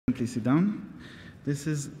Please sit down. This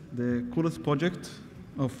is the coolest project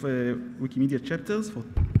of Wikimedia Chapters for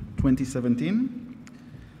 2017.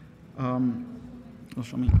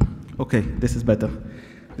 Show me. Okay, this is better.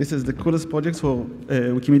 This is the coolest project for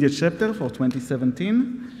Wikimedia Chapter for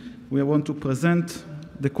 2017. We want to present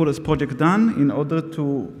the coolest project done in order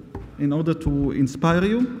to inspire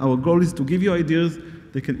you. Our goal is to give you ideas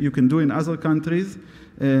that you can do in other countries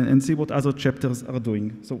and see what other chapters are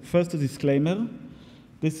doing. So first, a disclaimer.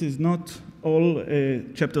 This is not all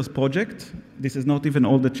chapters project. This is not even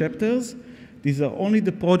all the chapters. These are only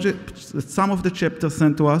the projects that some of the chapters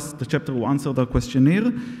sent to us, the chapter who answered our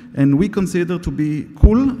questionnaire, and we consider to be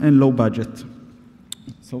cool and low budget.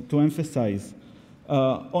 So to emphasize,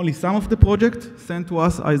 only some of the projects sent to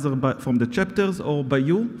us either from the chapters or by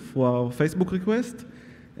you for our Facebook request,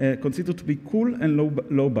 considered to be cool and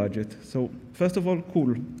low budget. So first of all,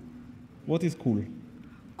 cool. What is cool?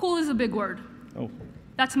 Cool is a big word. Oh.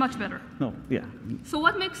 That's much better. No, yeah. So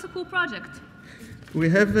what makes a cool project? We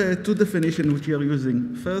have two definitions which we are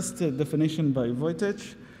using. First definition by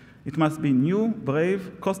Wojtek. It must be new,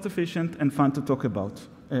 brave, cost-efficient, and fun to talk about.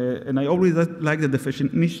 And I always like the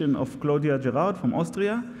definition of Claudia Gerard from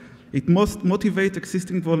Austria. It must motivate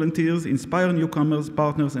existing volunteers, inspire newcomers,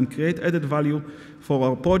 partners, and create added value for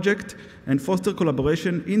our project, and foster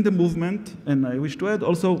collaboration in the movement, and I wish to add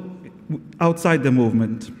also outside the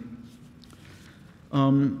movement.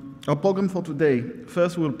 Our program for today,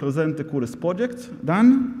 first we'll present the coolest project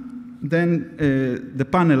done, then the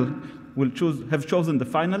panel will have chosen the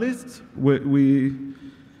finalists.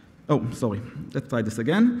 Let's try this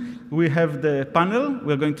again. We have the panel,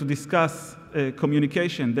 we're going to discuss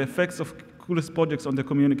communication, the effects of coolest projects on the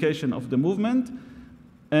communication of the movement,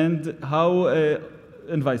 and how,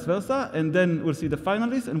 and vice versa, and then we'll see the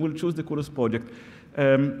finalists and we'll choose the coolest project.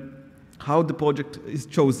 How the project is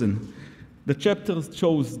chosen. The chapters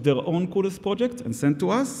chose their own coolest project and sent to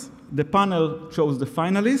us. The panel chose the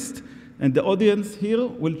finalist, and the audience here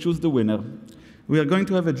will choose the winner. We are going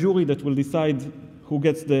to have a jury that will decide who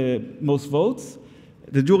gets the most votes.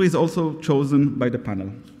 The jury is also chosen by the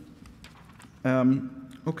panel.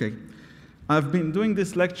 Okay. I've been doing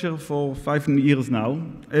this lecture for 5 years now.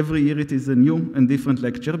 Every year it is a new and different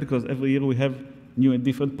lecture because every year we have new and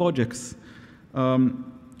different projects.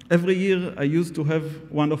 Every year, I used to have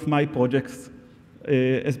one of my projects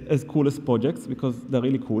as coolest projects because they're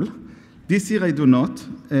really cool. This year, I do not.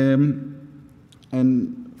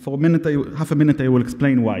 And for half a minute, I will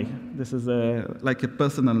explain why. This is like a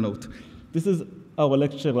personal note. This is our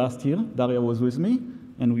lecture last year. Daria was with me,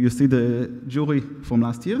 and you see the jury from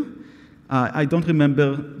last year. I don't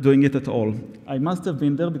remember doing it at all. I must have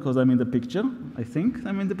been there because I'm in the picture. I think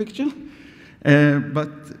I'm in the picture.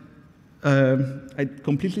 I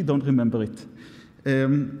completely don't remember it.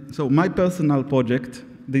 So my personal project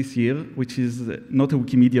this year, which is not a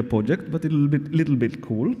Wikimedia project, but a little bit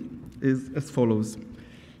cool, is as follows.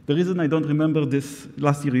 The reason I don't remember this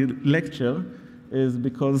last year lecture is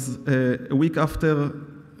because a week after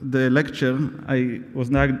the lecture, I was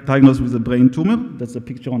diagnosed with a brain tumor. That's the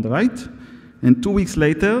picture on the right. And 2 weeks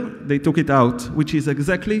later, they took it out, which is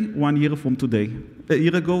exactly 1 year from today, a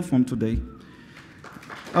year ago from today.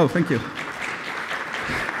 Oh, thank you.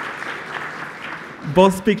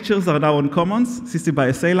 Both pictures are now on Commons, CC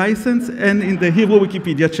by SA license, and in the Hero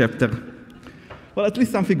Wikipedia chapter. Well, at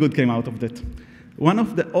least something good came out of that. One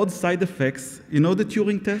of the odd side effects, you know the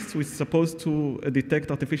Turing test, which is supposed to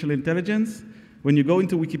detect artificial intelligence? When you go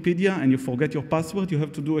into Wikipedia and you forget your password, you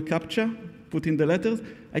have to do a CAPTCHA, put in the letters.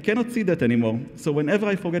 I cannot see that anymore. So whenever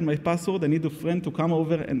I forget my password, I need a friend to come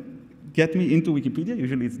over and get me into Wikipedia.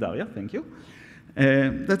 Usually it's Daria, thank you.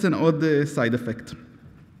 That's an odd side effect.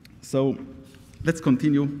 So let's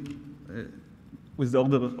continue with the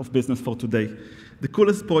order of business for today. The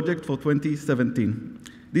coolest project for 2017.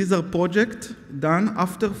 These are projects done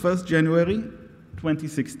after 1st January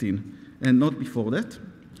 2016 and not before that.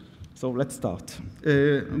 So let's start.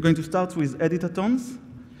 I'm going to start with editathons.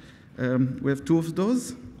 We have 2 of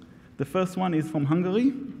those. The first one is from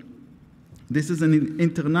Hungary. This is an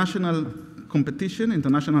international competition,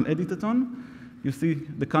 international editathon. You see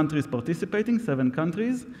the countries participating, 7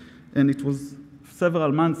 countries, and it was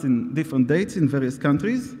several months in different dates in various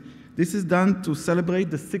countries. This is done to celebrate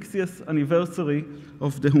the 60th anniversary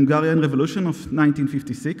of the Hungarian Revolution of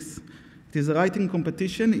 1956. It is a writing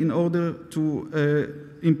competition in order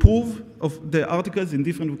to improve the articles in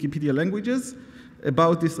different Wikipedia languages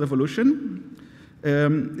about this revolution.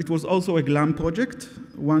 It was also a GLAM project.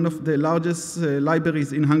 One of the largest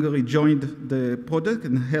libraries in Hungary joined the project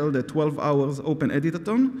and held a 12 hours open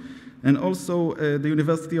editathon. And also the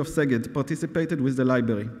University of Szeged participated with the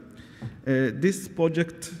library. This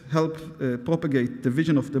project helped propagate the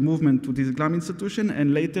vision of the movement to this GLAM institution,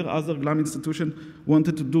 and later other GLAM institutions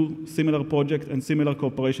wanted to do similar project and similar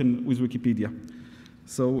cooperation with Wikipedia.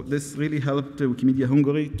 So this really helped Wikimedia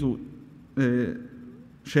Hungary to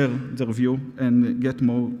share their view and get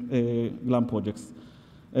more GLAM projects.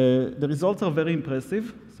 The results are very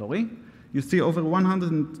impressive. Sorry. You see over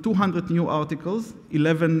 200 new articles,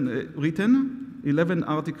 11 written, 11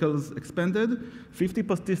 articles expanded, 50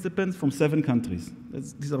 participants from 7 countries.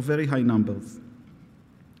 These are very high numbers.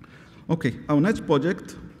 Okay, our next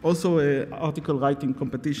project, also an article writing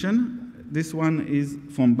competition. This one is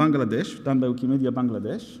from Bangladesh, done by Wikimedia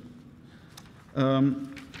Bangladesh.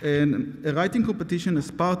 And a writing competition as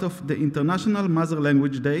part of the International Mother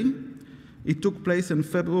Language Day. It took place in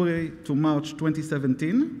February to March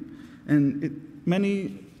 2017. And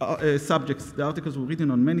many subjects, the articles were written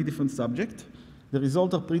on many different subjects. The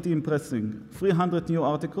results are pretty impressive. 300 new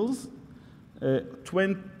articles,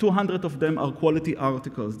 200 of them are quality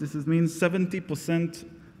articles. This means 70%,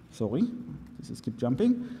 sorry, this is keep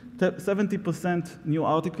jumping, 70% new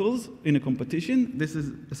articles in a competition. This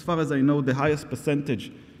is, as far as I know, the highest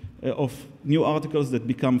percentage of new articles that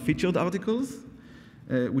become featured articles,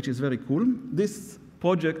 which is very cool. This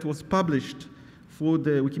project was published through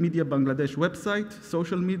the Wikimedia Bangladesh website,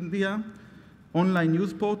 social media, online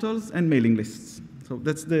news portals, and mailing lists. So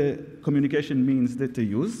that's the communication means that they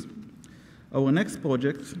use. Our next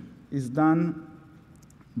project is done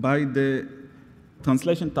by the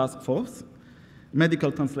Translation Task Force,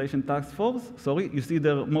 Medical Translation Task Force. Sorry, you see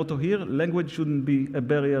their motto here, language shouldn't be a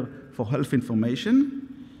barrier for health information.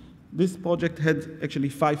 This project had actually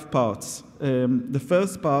 5 parts. The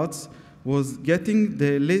first part was getting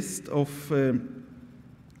the list of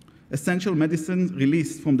essential medicines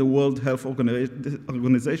released from the World Health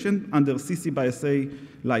Organization under CC by SA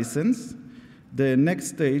license. The next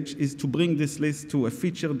stage is to bring this list to a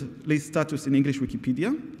featured list status in English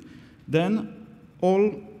Wikipedia. Then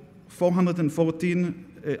all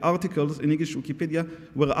 414 articles in English Wikipedia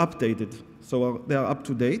were updated, so they are up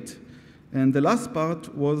to date. And the last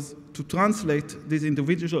part was to translate these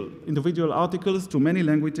individual articles to many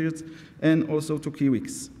languages and also to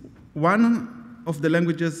Kiwix. One of the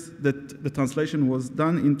languages that the translation was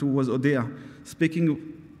done into was Odea, speaking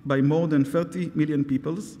by more than 30 million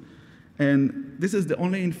people. And this is the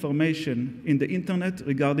only information in the internet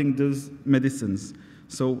regarding those medicines.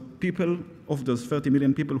 So people of those 30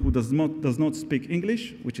 million people who does not speak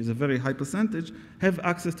English, which is a very high percentage, have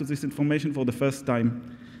access to this information for the first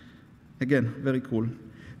time. Again, very cool.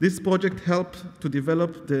 This project helped to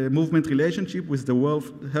develop the movement relationship with the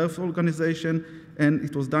World Health Organization, and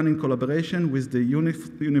it was done in collaboration with the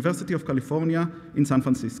University of California in San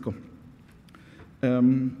Francisco.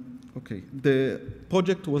 Okay, the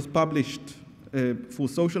project was published through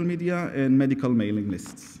social media and medical mailing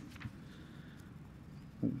lists.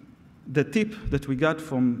 The tip that we got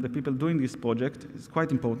from the people doing this project is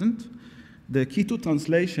quite important. The key to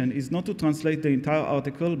translation is not to translate the entire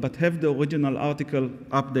article, but have the original article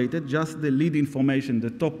updated, just the lead information, the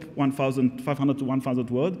top 1,500 to 1,000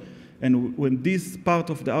 words. And when this part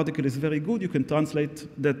of the article is very good, you can translate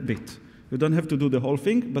that bit. You don't have to do the whole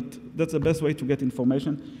thing, but that's the best way to get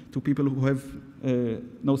information to people who have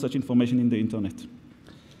no such information in the internet.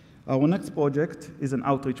 Our next project is an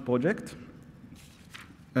outreach project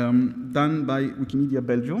done by Wikimedia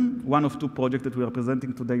Belgium, one of 2 projects that we are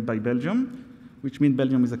presenting today by Belgium, which means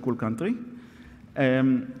Belgium is a cool country.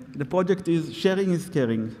 The project is Sharing is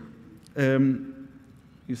Caring.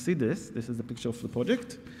 You see this is the picture of the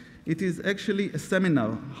project. It is actually a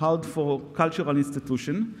seminar held for cultural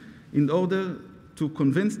institutions in order to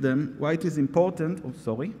convince them why it is important,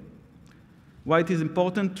 why it is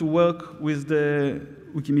important to work with the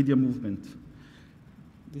Wikimedia movement.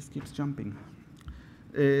 This keeps jumping.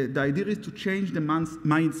 The idea is to change the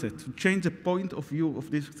mindset, to change the point of view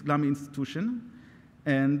of this GLAM institution,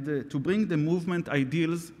 and to bring the movement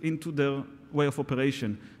ideals into their way of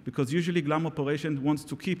operation. Because usually GLAM operation wants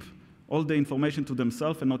to keep all the information to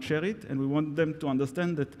themselves and not share it, and we want them to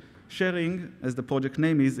understand that sharing, as the project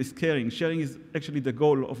name is caring. Sharing is actually the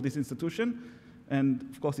goal of this institution, and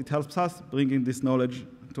of course it helps us bringing this knowledge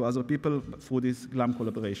to other people through these GLAM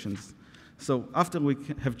collaborations. So after we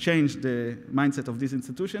have changed the mindset of this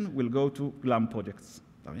institution, we'll go to GLAM projects.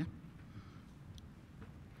 Daria?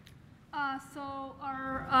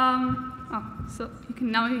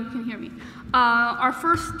 Now you can hear me. Our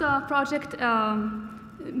first project,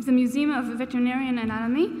 the Museum of Veterinary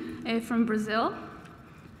Anatomy from Brazil.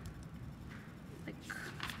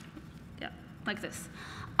 Like this.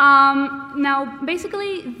 Now,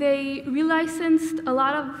 basically, they relicensed a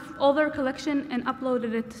lot of all their collection and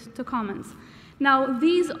uploaded it to Commons. Now,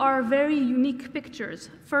 these are very unique pictures.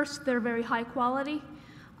 First, they're very high quality.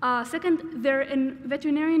 Second, they're in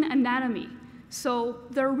veterinarian anatomy, so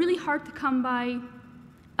they're really hard to come by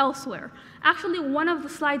elsewhere. Actually, one of the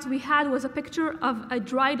slides we had was a picture of a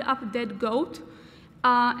dried up dead goat,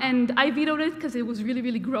 and I vetoed it because it was really,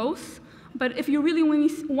 really gross. But if you really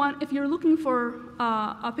if you're looking for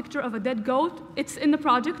a picture of a dead goat, it's in the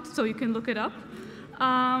project, so you can look it up.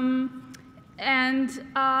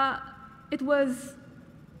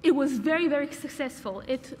 It was very, very successful.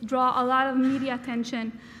 It drew a lot of media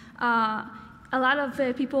attention. A lot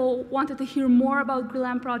of people wanted to hear more about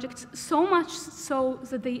GLAM projects, so much so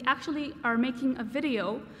that they actually are making a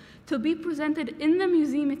video to be presented in the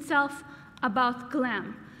museum itself about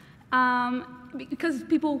GLAM. Because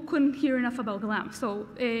people couldn't hear enough about GLAM. So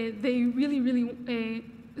they really,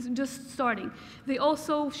 just starting. They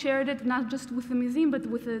also shared it not just with the museum, but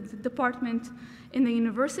with the department in the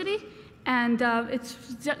university. And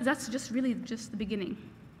that's just really just the beginning.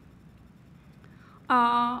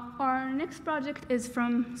 Our next project is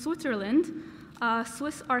from Switzerland,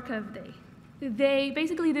 Swiss Archive Day. They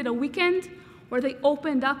basically did a weekend where they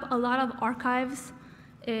opened up a lot of archives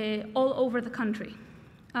all over the country.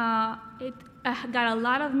 It got a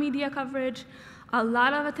lot of media coverage, a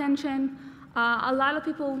lot of attention. A lot of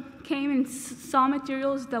people came and saw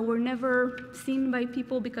materials that were never seen by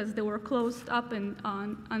people because they were closed up and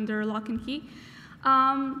under lock and key.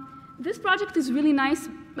 This project is really nice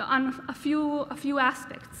on a few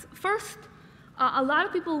aspects. First, a lot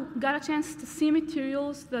of people got a chance to see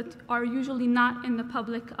materials that are usually not in the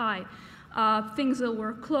public eye, things that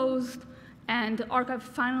were closed, and the archive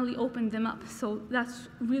finally opened them up. So that's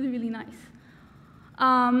really, really nice.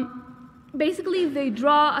 Basically, they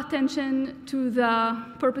draw attention to the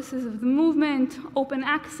purposes of the movement, open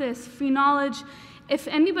access, free knowledge. If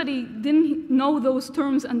anybody didn't know those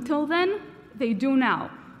terms until then, they do now.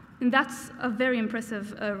 And that's a very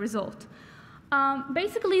impressive result.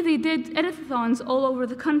 Basically, they did editathons all over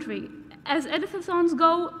the country. As editathons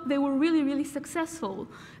go, they were really, really successful.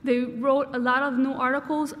 They wrote a lot of new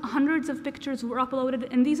articles, hundreds of pictures were uploaded,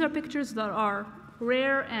 and these are pictures that are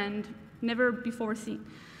rare and never before seen.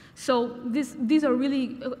 So these are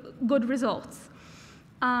really good results.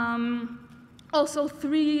 Also,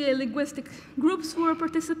 3 linguistic groups were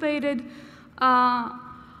participated.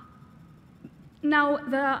 Now,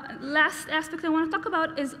 the last aspect I want to talk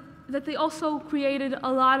about is that they also created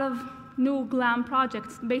a lot of new GLAM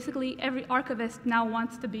projects. Basically, every archivist now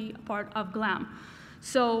wants to be a part of GLAM.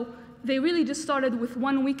 So they really just started with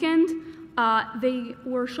one weekend. They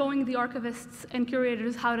were showing the archivists and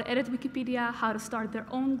curators how to edit Wikipedia, how to start their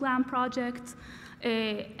own GLAM projects,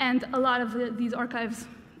 and a lot of these archives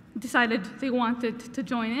decided they wanted to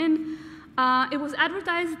join in. It was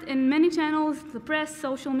advertised in many channels, the press,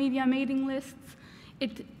 social media, mailing lists.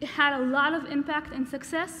 It had a lot of impact and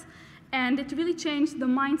success, and it really changed the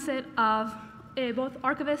mindset of both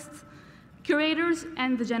archivists, curators,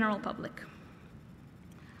 and the general public.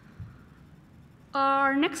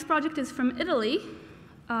 Our next project is from Italy,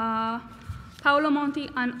 Paolo Monti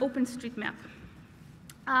on OpenStreetMap.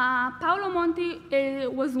 Paolo Monti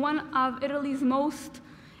was one of Italy's most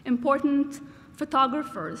important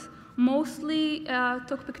photographers, mostly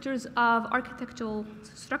took pictures of architectural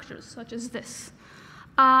structures, such as this.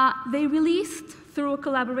 They released, through a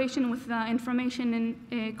collaboration with the Information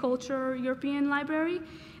and Culture European Library,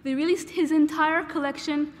 they released his entire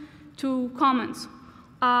collection to Commons.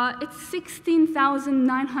 It's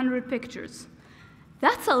 16,900 pictures.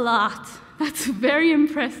 That's a lot. That's very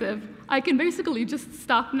impressive. I can basically just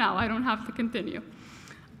stop now. I don't have to continue.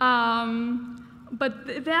 But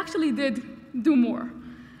they actually did do more.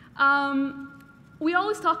 We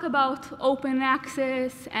always talk about open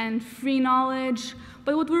access and free knowledge,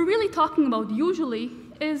 but what we're really talking about usually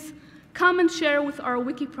is come and share with our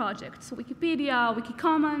wiki projects, Wikipedia,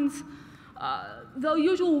 Wikicommons, the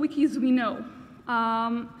usual wikis we know.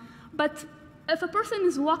 But if a person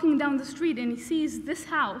is walking down the street and he sees this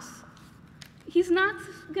house, he's not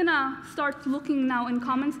gonna start looking now in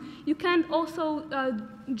Commons. You can't also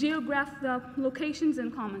geograph the locations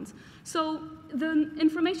in Commons. So the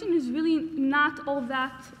information is really not all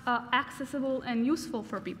that accessible and useful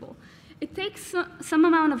for people. It takes some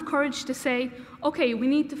amount of courage to say, okay, we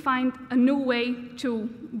need to find a new way to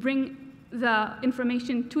bring the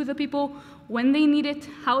information to the people when they need it,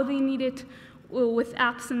 how they need it, with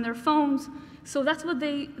apps in their phones. So that's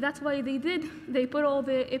why they did. They put all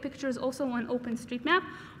the pictures also on OpenStreetMap.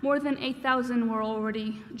 More than 8,000 were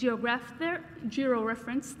already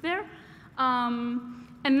geo-referenced there.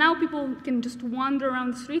 And now people can just wander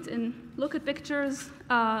around the streets and look at pictures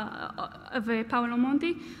of Paolo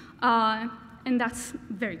Monti, and that's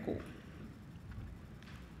very cool.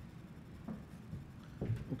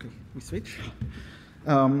 Okay, we switch.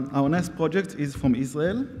 Our next project is from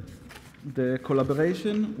Israel, the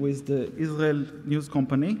collaboration with the Israel News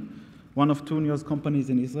Company, one of 2 news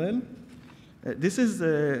companies in Israel. This is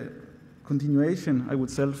a continuation, I would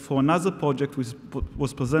say, for another project which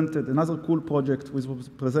was presented, another cool project which was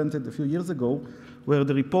presented a few years ago, where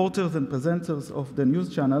the reporters and presenters of the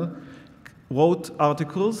news channel wrote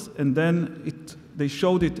articles, and then they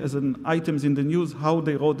showed it as an items in the news, how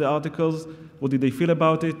they wrote the articles, what did they feel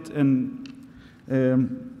about it, and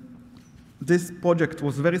this project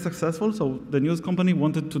was very successful, so the news company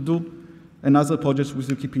wanted to do another project with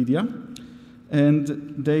Wikipedia, and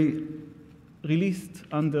they released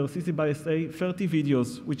under CC by SA 30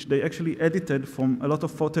 videos, which they actually edited from a lot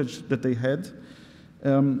of footage that they had.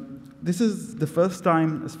 This is the first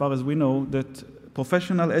time, as far as we know, that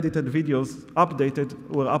professional edited videos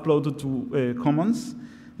were uploaded to Commons.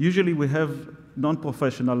 Usually we have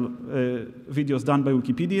non-professional videos done by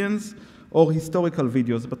Wikipedians or historical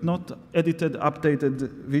videos, but not edited,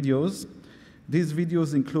 updated videos. These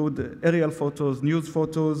videos include aerial photos, news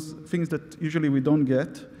photos, things that usually we don't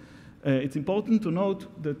get. It's important to note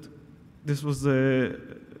that this was a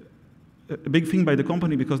big thing by the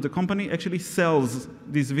company, because the company actually sells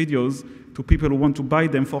these videos to people who want to buy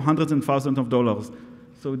them for hundreds and thousands of dollars.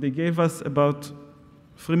 So they gave us about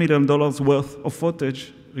 $3 million worth of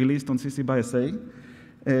footage released on CC by SA.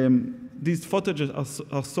 These footages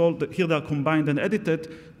are sold, here they are combined and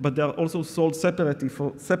edited, but they are also sold separately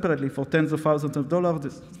for tens of thousands of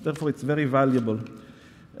dollars, therefore it's very valuable.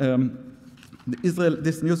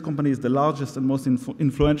 This news company is the largest and most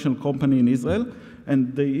influential company in Israel,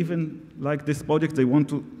 and they even, like this project, they want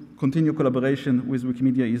to continue collaboration with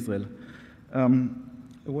Wikimedia Israel.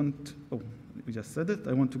 We just said it.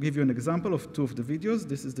 I want to give you an example of 2 of the videos.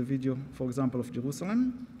 This is the video, for example, of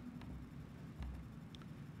Jerusalem.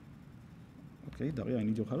 Okay, Daria, I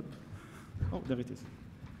need your help. Oh, there it is.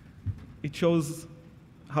 It shows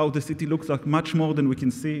how the city looks like much more than we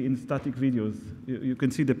can see in static videos. You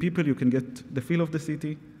can see the people, you can get the feel of the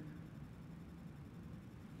city.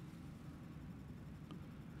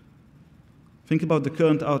 Think about the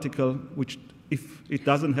current article, which if it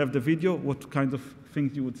doesn't have the video, what kind of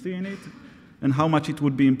things you would see in it, and how much it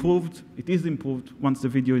would be improved. It is improved once the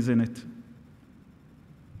video is in it.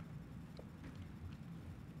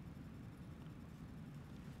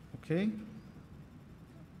 Okay.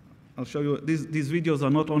 I'll show you, these videos are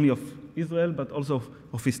not only of Israel, but also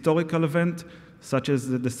of historical events, such as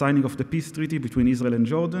the signing of the peace treaty between Israel and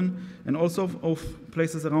Jordan, and also of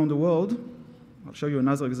places around the world. I'll show you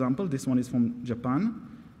another example. This one is from Japan,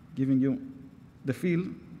 giving you the feel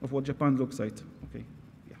of what Japan looks like. Okay,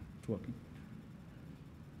 yeah, it's working.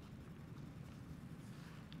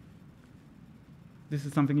 This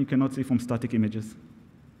is something you cannot see from static images.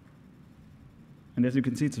 And as you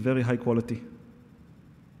can see, it's very high quality.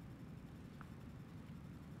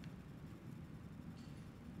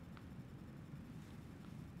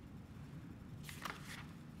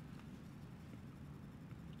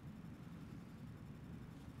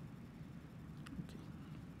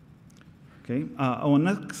 Okay. Our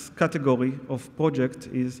next category of project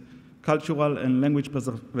is cultural and language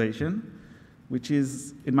preservation, which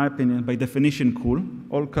is, in my opinion, by definition cool.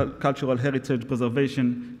 All cultural heritage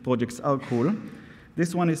preservation projects are cool.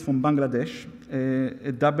 This one is from Bangladesh,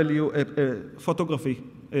 a photography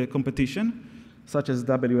competition, such as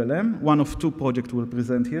WLM. One of 2 projects we'll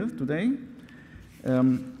present here today.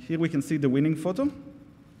 Here we can see the winning photo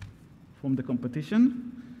from the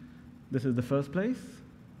competition. This is the first place,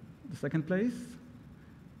 the second place,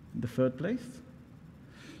 the third place.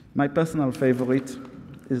 My personal favorite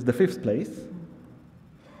is the 5th place,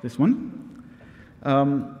 this one.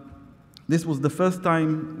 This was the first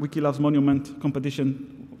time Wikilove's Monument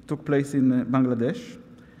competition took place in Bangladesh.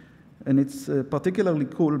 And it's particularly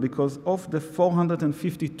cool because of the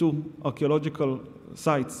 452 archaeological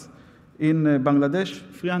sites in Bangladesh,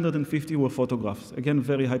 350 were photographs. Again,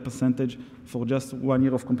 very high percentage for just 1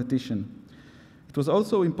 year of competition. It was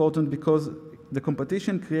also important because the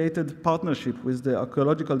competition created partnership with the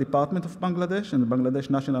Archaeological Department of Bangladesh and the Bangladesh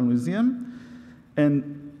National Museum.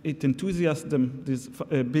 And it enthusiasted them, this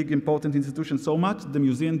big, important institution, so much, the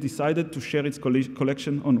museum decided to share its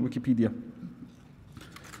collection on Wikipedia.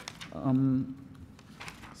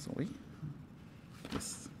 Sorry.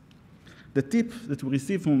 Yes. The tip that we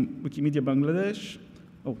received from Wikimedia Bangladesh,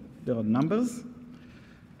 oh, there are numbers.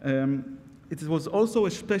 It was also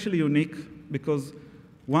especially unique because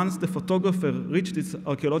Once the photographer reached this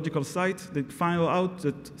archaeological site, they found out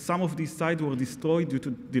that some of these sites were destroyed due to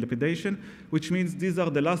dilapidation, which means these are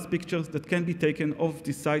the last pictures that can be taken of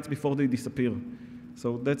these sites before they disappear.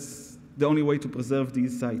 So that's the only way to preserve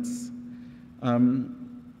these sites.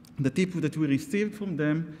 The tip that we received from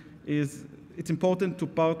them is it's important to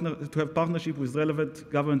have partnership with relevant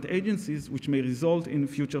government agencies, which may result in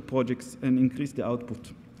future projects and increase the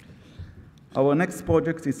output. Our next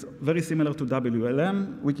project is very similar to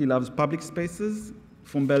WLM, Wiki Loves Public Spaces,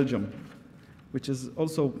 from Belgium, which is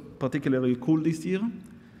also particularly cool this year.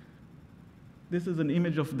 This is an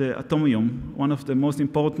image of the Atomium, one of the most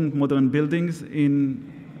important modern buildings in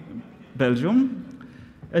Belgium.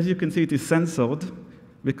 As you can see, it is censored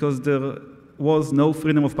because there was no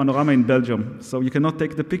freedom of panorama in Belgium. So you cannot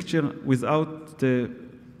take the picture without the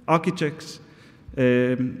architect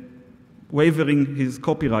waiving his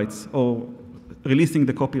copyrights or releasing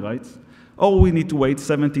the copyrights. Or we need to wait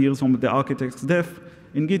 70 years from the architect's death,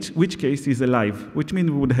 in which case he's alive, which means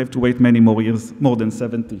we would have to wait many more years, more than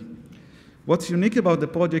 70. What's unique about the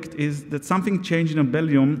project is that something changed in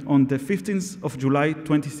Belgium on the 15th of July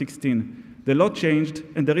 2016. The law changed,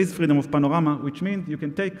 and there is freedom of panorama, which means you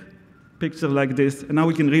can take pictures like this, and now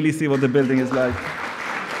we can really see what the building is like.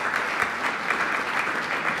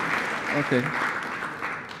 Okay.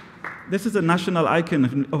 This is a national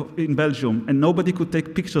icon in Belgium, and nobody could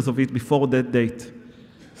take pictures of it before that date.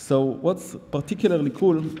 So what's particularly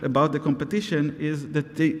cool about the competition is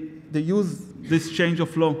that they use this change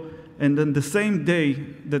of law, and then the same day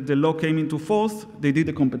that the law came into force, they did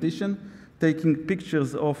a competition, taking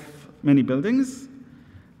pictures of many buildings.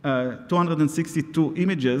 262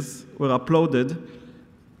 images were uploaded.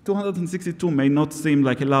 262 may not seem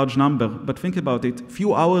like a large number, but think about it.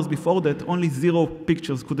 Few hours before that, only 0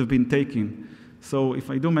 pictures could have been taken. So if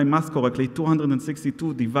I do my math correctly,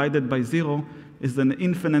 262 divided by 0 is an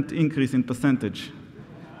infinite increase in percentage,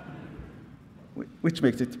 which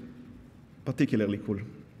makes it particularly cool.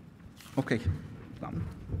 Okay, done.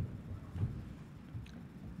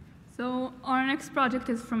 So our next project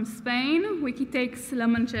is from Spain. Wiki takes La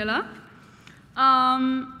Manchela.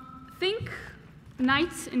 Think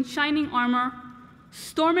knights in shining armor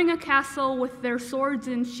storming a castle with their swords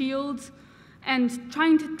and shields and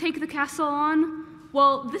trying to take the castle on.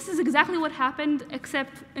 Well, this is exactly what happened,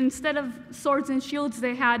 except instead of swords and shields,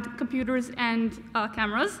 they had computers and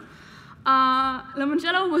cameras. La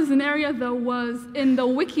Manchela was an area that was in the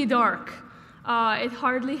wiki dark. It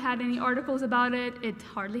hardly had any articles about it. It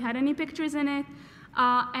hardly had any pictures in it.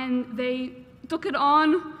 And they took it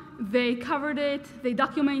on. They covered it. They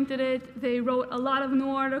documented it. They wrote a lot of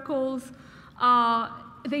new articles.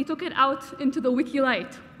 They took it out into the wiki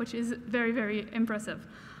light, which is very, very impressive.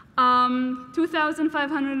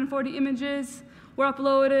 2,540 images were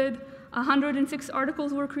uploaded. 106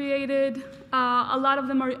 articles were created. A lot of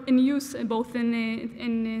them are in use both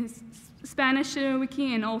in Spanish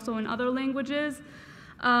wiki and also in other languages.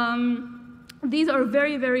 These are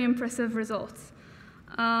very, very impressive results.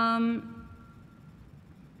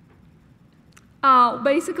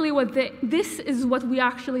 Basically, this is what we're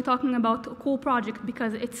actually talking about, a cool project,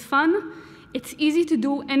 because it's fun, it's easy to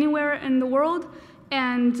do anywhere in the world,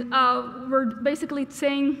 and we're basically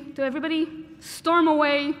saying to everybody, storm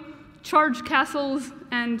away, charge castles,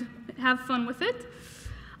 and have fun with it.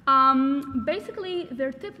 Basically,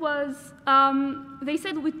 their tip was, they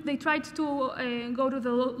said they tried to go to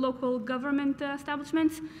the local government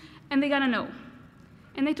establishments, and they got a no.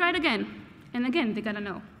 And they tried again, and again they got a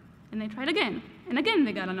no. And they tried again, and again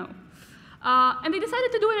they got a no. And they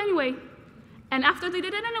decided to do it anyway. And after they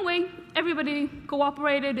did it anyway, everybody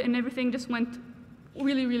cooperated, and everything just went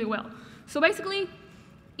really, really well. So basically,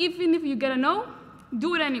 even if you get a no,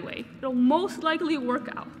 do it anyway. It'll most likely work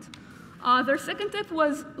out. Their second tip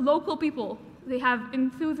was local people. They have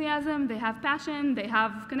enthusiasm, they have passion, they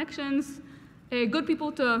have connections, good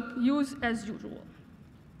people to use as usual.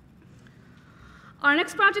 Our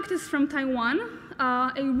next project is from Taiwan,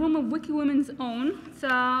 a room of Wiki Women's own. It's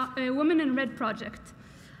a Women in Red project.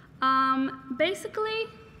 Basically,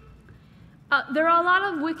 there are a lot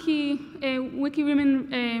of Wiki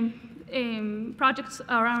Women projects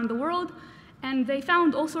around the world, and they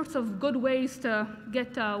found all sorts of good ways to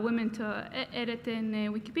get women to edit in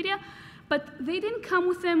Wikipedia, but they didn't come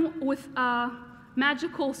with them with a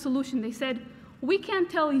magical solution. They said, we can't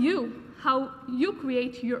tell you how you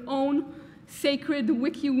create your own sacred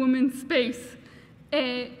Wiki Woman space.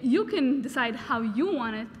 You can decide how you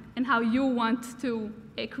want it and how you want to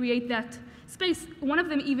create that space. One of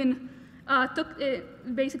them even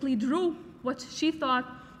basically drew what she thought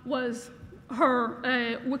was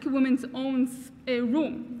her Wiki Woman's own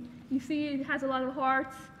room. You see it has a lot of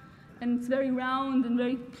hearts, and it's very round and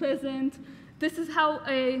very pleasant. This is how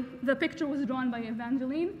the picture was drawn by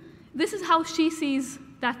Evangeline. This is how she sees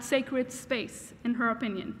that sacred space, in her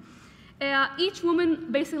opinion. Each woman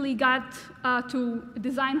basically got to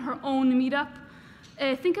design her own meetup.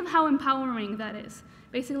 Think of how empowering that is.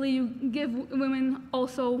 Basically, you give women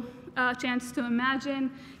also a chance to imagine,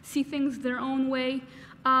 see things their own way.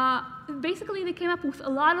 Basically, they came up with a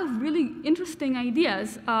lot of really interesting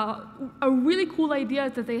ideas. A really cool idea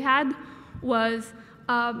that they had was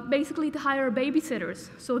basically to hire babysitters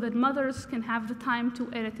so that mothers can have the time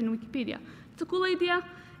to edit in Wikipedia. It's a cool idea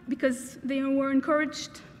because they were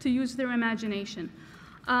encouraged to use their imagination.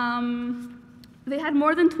 They had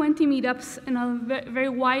more than 20 meetups in a very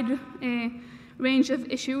wide range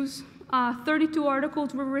of issues. 32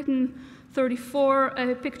 articles were written,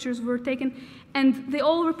 34 pictures were taken, and they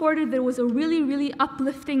all reported there was a really, really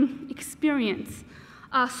uplifting experience.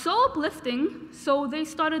 So uplifting, so they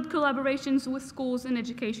started collaborations with schools and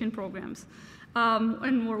education programs.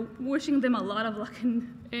 And we're wishing them a lot of luck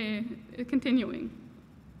in continuing.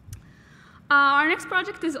 Our next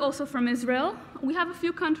project is also from Israel. We have a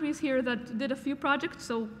few countries here that did a few projects,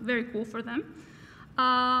 so very cool for them.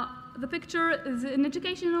 The picture is an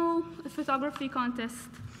educational photography contest.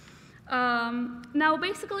 Now,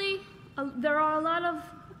 basically, there are a lot of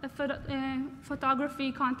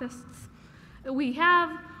photography contests that we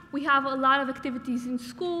have. We have a lot of activities in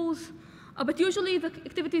schools, but usually the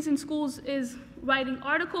activities in schools is writing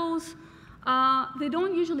articles. They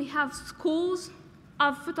don't usually have schools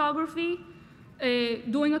of photography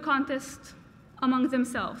doing a contest among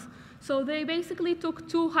themselves. So they basically took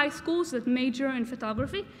two high schools that major in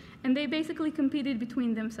photography, and they basically competed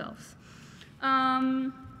between themselves.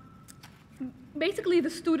 Basically, the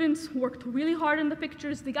students worked really hard on the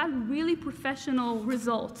pictures. They got really professional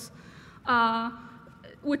results,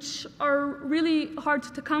 which are really hard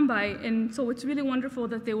to come by, and so it's really wonderful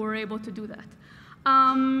that they were able to do that.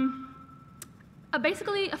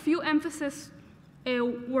 Basically, a few emphasis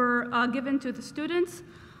were given to the students.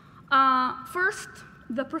 First,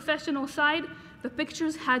 the professional side, the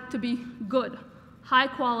pictures had to be good, high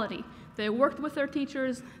quality. They worked with their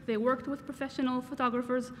teachers, they worked with professional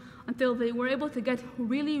photographers until they were able to get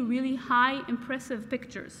really, really high, impressive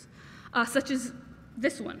pictures, such as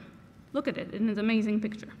this one. Look at it, it's an amazing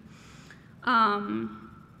picture. The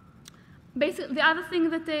other thing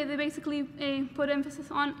that they basically put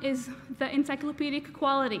emphasis on is the encyclopedic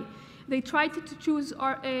quality. They tried to choose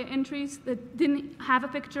entries that didn't have a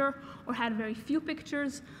picture or had very few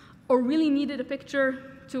pictures or really needed a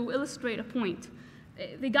picture to illustrate a point.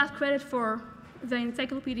 They got credit for the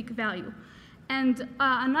encyclopedic value. And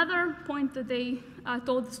another point that they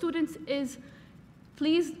told the students is,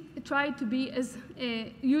 please try to be as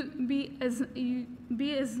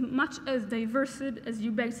much as diverse as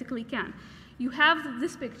you basically can. You have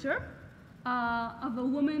this picture of a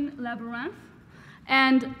woman labyrinth,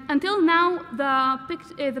 and until now the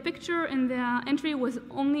picture in the entry was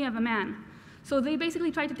only of a man. So they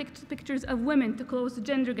basically tried to take pictures of women to close the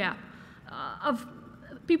gender gap, of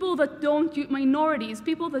people that don't, minorities,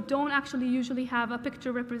 people that don't actually usually have a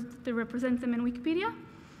picture to represent them in Wikipedia.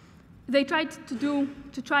 They tried to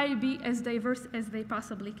try to be as diverse as they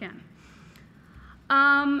possibly can.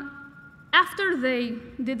 After they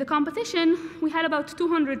did the competition, we had about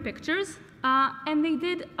 200 pictures, and they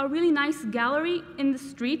did a really nice gallery in the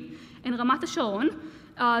street in Ramat HaSharon.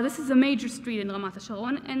 This is a major street in Ramat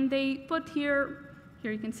HaSharon, and they put here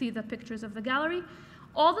you can see the pictures of the gallery.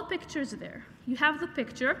 All the pictures there. You have the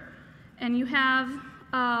picture, and you have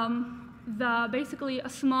basically a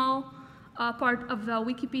small part of the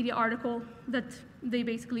Wikipedia article that they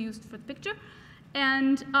basically used for the picture,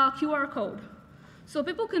 and a QR code. So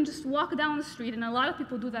people can just walk down the street, and a lot of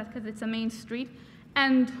people do that because it's a main street,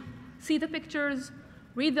 and see the pictures,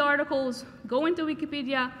 read the articles, go into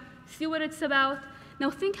Wikipedia, see what it's about. Now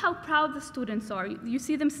think how proud the students are. You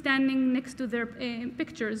see them standing next to their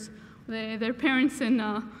pictures. Their parents and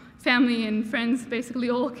family and friends basically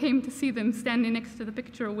all came to see them standing next to the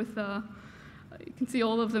picture with, you can see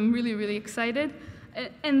all of them really, really excited.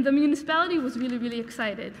 And the municipality was really, really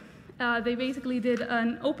excited. They basically did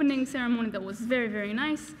an opening ceremony that was very, very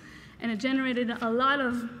nice, and it generated a lot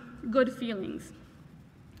of good feelings.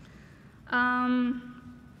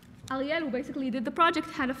 Ariel, who basically did the project,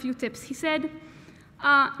 had a few tips. He said,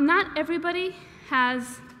 not everybody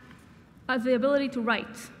has the ability to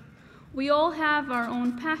write. We all have our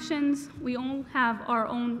own passions, we all have our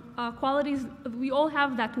own qualities, we all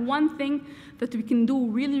have that one thing that we can do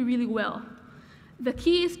really, really well. The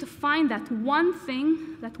key is to find that one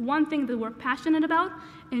thing that we're passionate about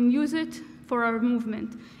and use it for our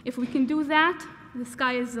movement. If we can do that, the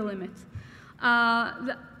sky is the limit.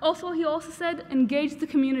 He also said, engage the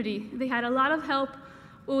community. They had a lot of help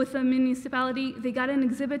with the municipality. They got an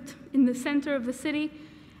exhibit in the center of the city.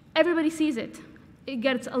 Everybody sees it. It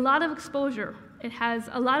gets a lot of exposure. It has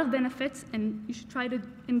a lot of benefits, and you should try to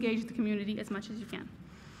engage the community as much as you can.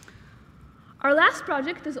 Our last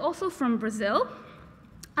project is also from Brazil.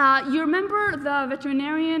 You remember the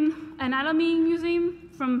Veterinarian Anatomy Museum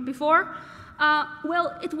from before? Well,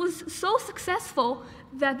 it was so successful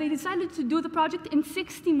that they decided to do the project in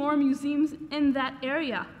 60 more museums in that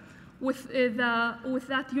area with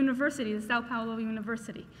that university, the Sao Paulo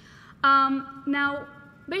University. Now,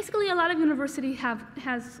 basically, a lot of university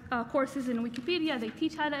has courses in Wikipedia. They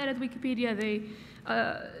teach how to edit Wikipedia.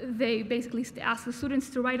 They basically ask the students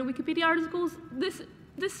to write a Wikipedia articles. This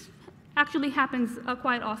actually happens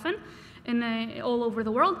quite often all over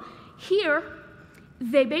the world. Here,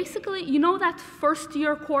 they basically, you know that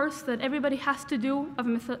first-year course that everybody has to do of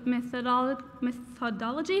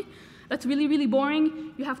methodology? That's really, really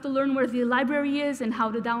boring. You have to learn where the library is and how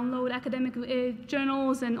to download academic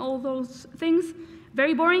journals and all those things.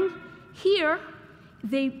 Very boring. Here,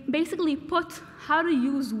 they basically put how to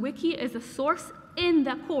use Wiki as a source in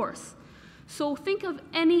the course. So think of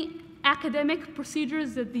any academic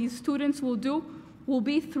procedures that these students will do will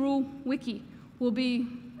be through Wiki, will be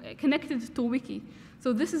connected to Wiki.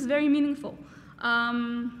 So this is very meaningful.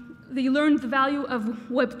 They learned the value of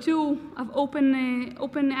Web 2, of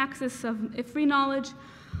open access, of free knowledge.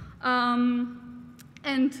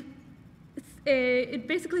 And it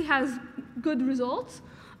basically has good results.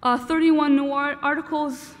 31 new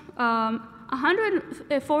articles,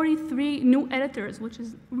 143 new editors, which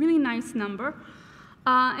is a really nice number.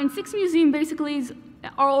 And 6 museums basically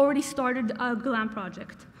are already started a GLAM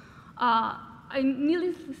project.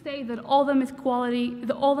 Needless to say that all the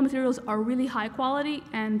materials are really high quality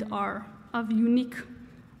and are of unique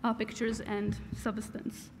pictures and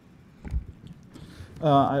substance.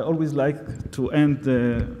 I always like to end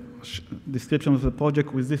the description of the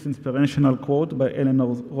project with this inspirational quote by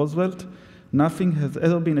Eleanor Roosevelt: "Nothing has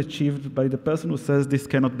ever been achieved by the person who says this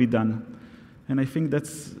cannot be done." And I think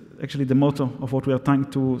that's actually the motto of what we are trying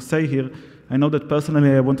to say here. I know that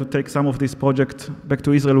personally I want to take some of these projects back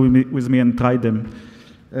to Israel with me and try them,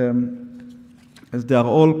 as they are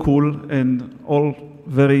all cool and all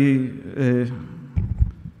very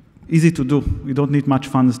easy to do. We don't need much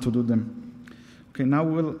funds to do them. Okay, now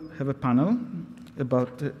we'll have a panel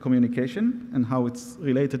about communication and how it's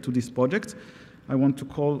related to this project. I want to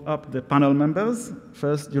call up the panel members.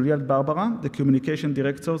 First, Juliette Barbara, the communication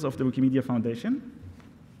directors of the Wikimedia Foundation.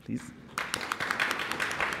 Please.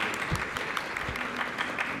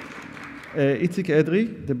 Itzik Edri,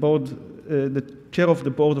 the chair of the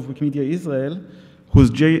board of Wikimedia Israel, whose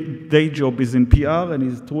day job is in PR and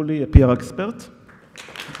is truly a PR expert.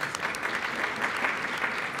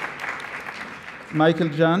 Michael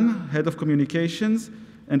Jan, head of communications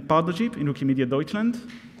and partnership in Wikimedia Deutschland.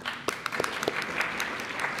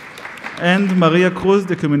 And Maria Cruz,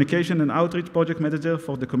 the communication and outreach project manager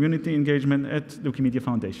for the community engagement at the Wikimedia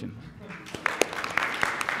Foundation.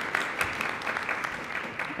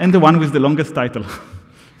 And the one with the longest title.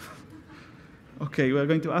 Okay, we're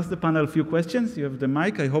going to ask the panel a few questions. You have the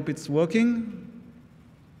mic. I hope it's working.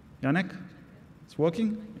 Janek? It's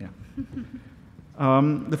working? Yeah.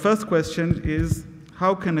 The first question is,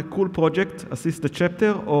 how can a cool project assist the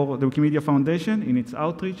chapter or the Wikimedia Foundation in its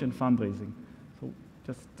outreach and fundraising? So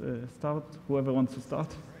just start, whoever wants to start.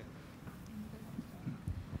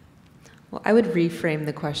 Well, I would reframe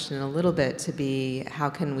the question a little bit to be, how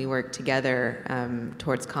can we work together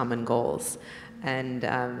towards common goals? And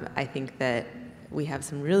I think that we have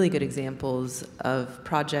some really good examples of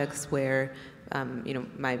projects where,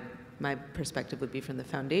 my perspective would be from the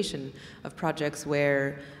foundation, of projects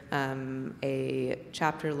where a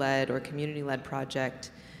chapter-led or community-led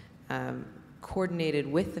project coordinated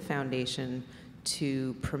with the foundation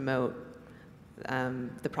to promote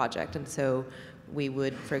the project. And so we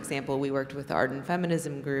would, for example, we worked with the Art and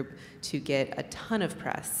Feminism group to get a ton of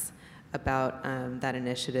press about that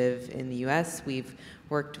initiative in the US. We've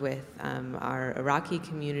worked with our Iraqi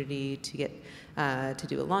community to get to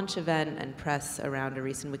do a launch event and press around a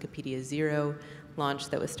recent Wikipedia Zero launch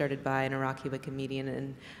that was started by an Iraqi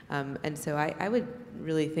Wikimedian. And so I would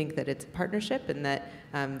really think that it's a partnership, and that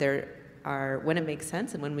there are, when it makes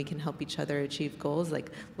sense and when we can help each other achieve goals,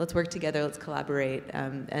 like, let's work together, let's collaborate.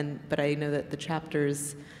 But I know that the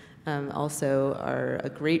chapters also are a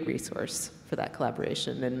great resource for that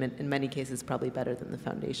collaboration, and in many cases probably better than the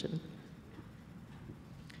foundation.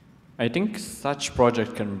 I think such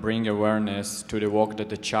project can bring awareness to the work that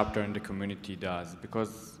the chapter and the community does,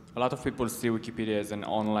 because a lot of people see Wikipedia as an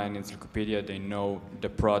online encyclopedia. They know the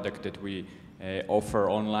product that we offer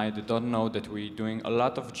online. They don't know that we're doing a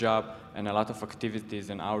lot of job and a lot of activities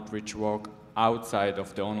and outreach work outside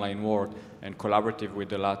of the online world and collaborative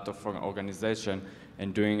with a lot of organization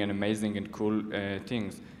and doing an amazing and cool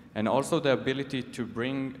things. And also the ability to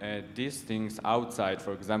bring these things outside.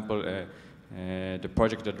 For example, the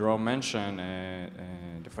project that Ron mentioned,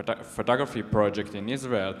 the photography project in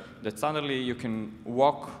Israel, that suddenly you can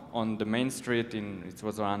walk on the main street in, it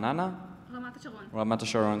was Ra'anana? Ramat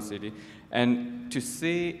HaSharon city, and to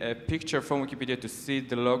see a picture from Wikipedia, to see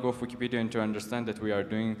the logo of Wikipedia, and to understand that we are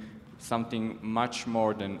doing something much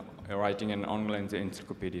more than writing an online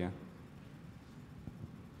encyclopedia.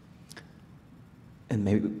 And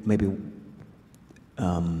maybe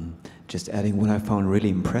just adding what I found really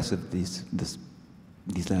impressive these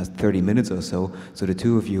last 30 minutes or so. So the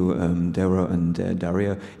two of you, Dara and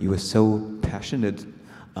Daria, you were so passionate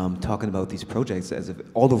talking about these projects as if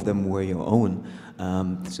all of them were your own.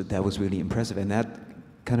 So that was really impressive, and that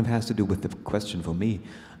kind of has to do with the question for me.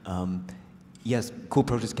 Yes, cool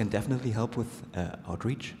projects can definitely help with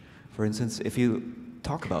outreach. For instance, if you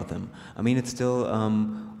talk about them. I mean, it's still,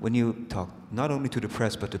 when you talk not only to the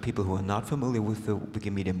press, but to people who are not familiar with the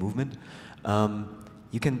Wikimedia movement,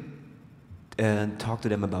 you can talk to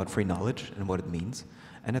them about free knowledge and what it means.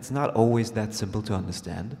 And it's not always that simple to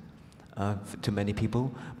understand to many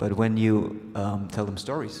people, but when you tell them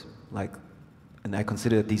stories, like, and I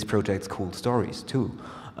consider these projects cool stories too,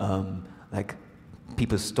 like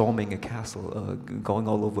people storming a castle, going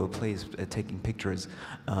all over the place, taking pictures,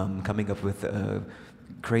 coming up with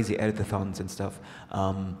crazy editathons and stuff.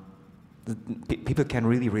 People can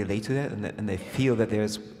really relate to that, and they feel that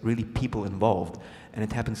there's really people involved. And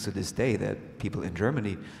it happens to this day that people in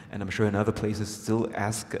Germany, and I'm sure in other places, still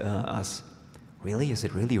ask us, really, is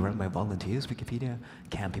it really run by volunteers, Wikipedia?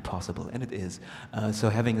 Can't be possible, and it is. So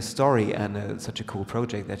having a story and such a cool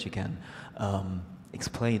project that you can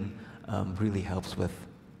explain really helps with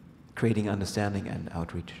creating understanding and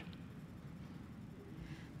outreach.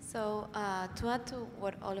 So to add to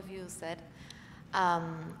what all of you said,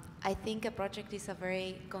 I think a project is a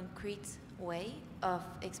very concrete way of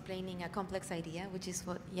explaining a complex idea, which is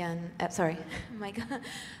what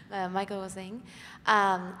Michael was saying,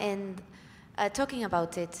 and talking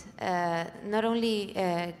about it, not only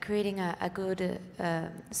creating a good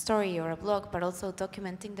story or a blog, but also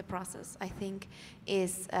documenting the process, I think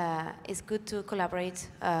is good to collaborate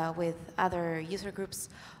with other user groups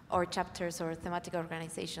or chapters or thematic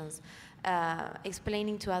organizations,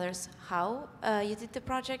 explaining to others how you did the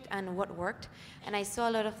project and what worked. And I saw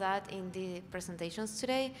a lot of that in the presentations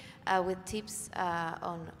today with tips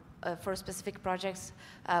on for specific projects,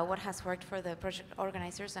 what has worked for the project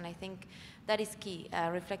organizers, and I think that is key.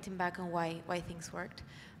 Reflecting back on why things worked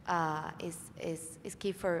is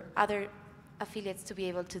key for other affiliates to be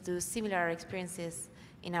able to do similar experiences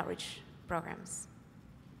in outreach programs.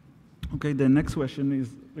 Okay, the next question is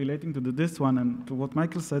relating to this one and to what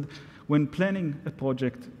Michael said. When planning a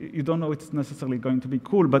project, you don't know it's necessarily going to be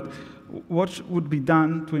cool, but what would be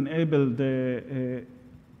done to enable the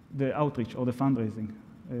outreach or the fundraising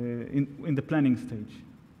in the planning stage?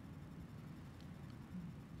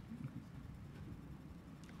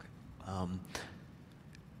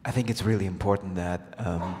 I think it's really important that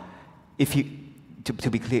to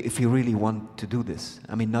be clear, if you really want to do this,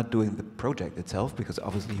 I mean, not doing the project itself, because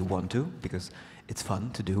obviously you want to, because it's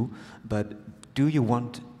fun to do, but do you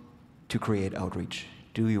want to create outreach?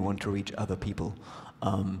 Do you want to reach other people?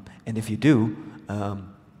 And if you do,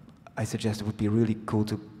 I suggest it would be really cool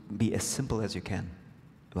to be as simple as you can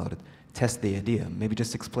about it. Test the idea. Maybe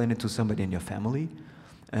just explain it to somebody in your family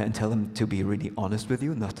and tell them to be really honest with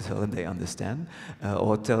you, not to tell them they understand,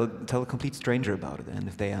 or tell a complete stranger about it. And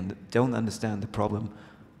if they don't understand the problem,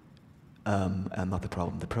 not the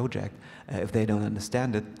problem, the project, if they don't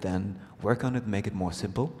understand it, then work on it, make it more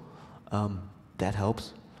simple. That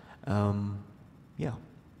helps. Yeah.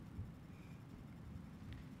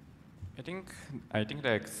 I think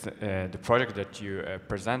that the project that you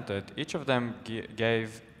presented, each of them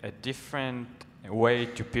gave a different way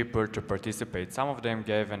to people to participate. Some of them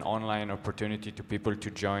gave an online opportunity to people to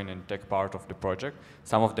join and take part of the project.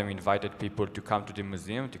 Some of them invited people to come to the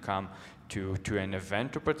museum, to come to an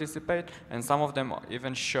event to participate, and some of them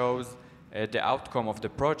even shows the outcome of the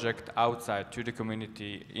project outside to the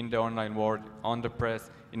community, in the online world, on the press,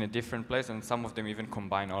 in a different place, and some of them even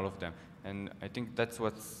combine all of them. And I think that's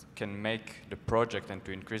what can make the project and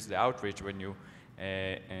to increase the outreach when you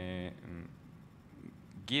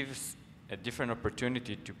give a different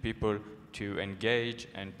opportunity to people to engage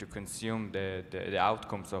and to consume the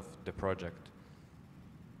outcomes of the project.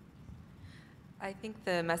 I think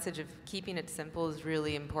the message of keeping it simple is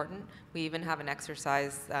really important. We even have an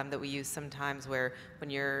exercise that we use sometimes where when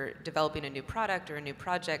you're developing a new product or a new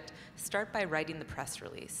project, start by writing the press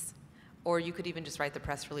release. Or you could even just write the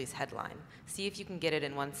press release headline. See if you can get it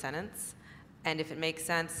in one sentence, and if it makes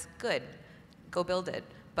sense, good, go build it.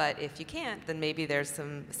 But if you can't, then maybe there's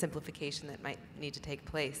some simplification that might need to take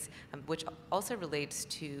place, which also relates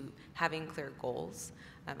to having clear goals.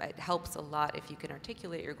 It helps a lot if you can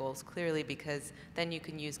articulate your goals clearly, because then you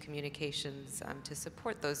can use communications to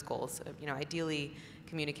support those goals. Ideally,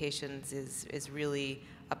 communications is really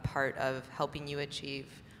a part of helping you achieve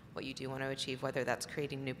what you do want to achieve, whether that's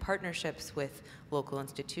creating new partnerships with local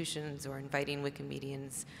institutions or inviting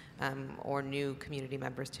Wikimedians or new community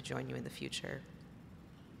members to join you in the future.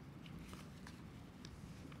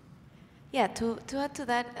 Yeah, to add to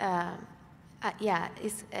that,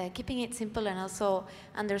 is keeping it simple and also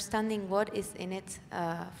understanding what is in it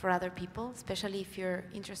for other people, especially if you're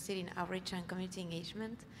interested in outreach and community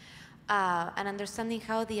engagement, and understanding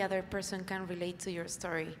how the other person can relate to your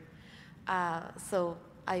story. So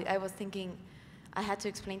I was thinking I had to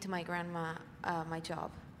explain to my grandma my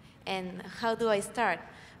job. And how do I start?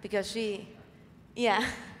 Because she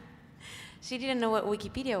didn't know what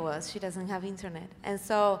Wikipedia was. She doesn't have internet. And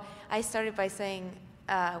so I started by saying,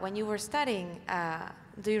 when you were studying,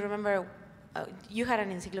 do you remember you had an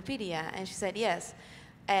encyclopedia? And she said, yes.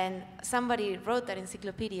 And somebody wrote that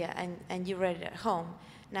encyclopedia and you read it at home.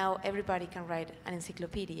 Now everybody can write an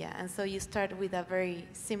encyclopedia. And so you start with a very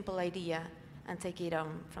simple idea and take it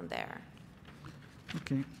on from there.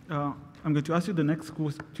 Okay. I'm going to ask you the next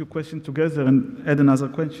two questions together and add another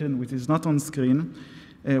question which is not on screen.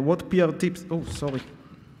 What PR tips? Oh, sorry.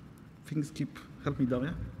 Things keep. Help me,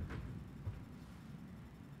 Daria.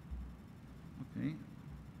 Okay.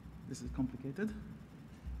 This is complicated.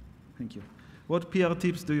 Thank you. What PR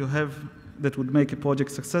tips do you have that would make a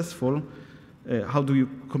project successful? How do you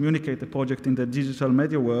communicate a project in the digital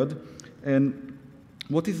media world? And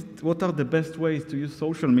what are the best ways to use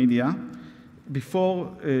social media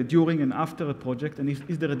before, during, and after a project? And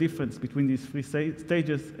is there a difference between these three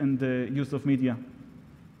stages and the use of media?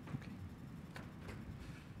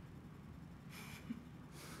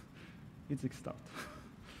 It's a start.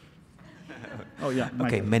 Oh yeah.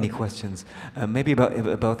 Okay, many questions. Maybe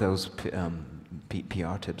about those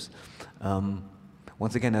PR tips.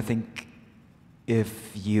 Once again, I think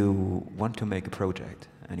if you want to make a project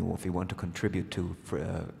and if you want to contribute to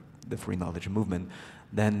the free knowledge movement,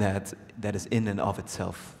 then that is in and of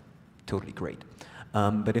itself totally great.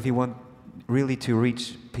 But if you want really to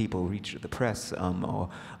reach people, reach the press, or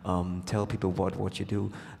tell people what you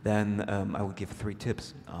do, then I would give 3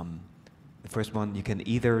 tips. The first one, you can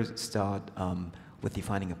either start with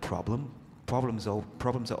defining a problem. Problems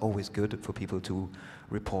are always good for people to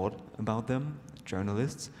report about them,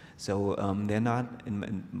 journalists. So they're not,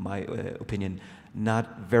 in my opinion,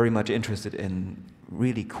 not very much interested in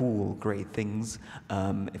really cool, great things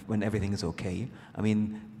when everything is okay. I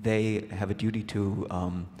mean, they have a duty to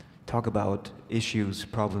talk about issues,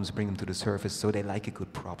 problems, bring them to the surface, so they like a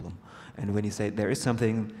good problem. And when you say there is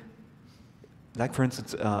something, like for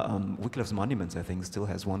instance, Wikilove's Monuments, I think, still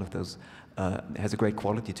has one of those, has a great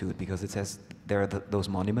quality to it because it says there are those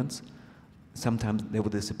monuments. Sometimes they will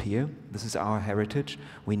disappear. This is our heritage.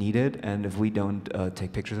 We need it, and if we don't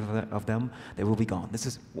take pictures of them, they will be gone. This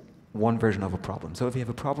is one version of a problem. So if you have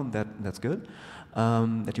a problem that's good,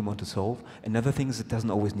 that you want to solve. Another thing is it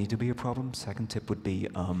doesn't always need to be a problem. Second tip would be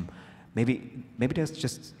maybe there's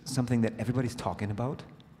just something that everybody's talking about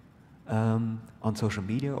on social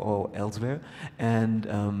media or elsewhere, and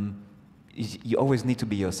you always need to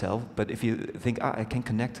be yourself. But if you think, I can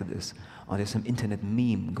connect to this, or there's some internet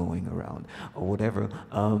meme going around, or whatever,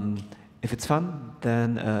 if it's fun,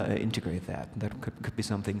 then integrate that. That could be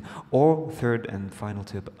something. Or third and final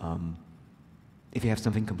tip, if you have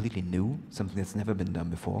something completely new, something that's never been done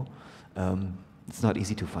before, it's not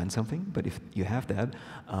easy to find something, but if you have that,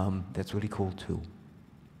 that's really cool too.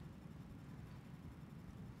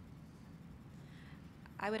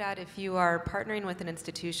 I would add, if you are partnering with an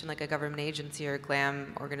institution like a government agency or a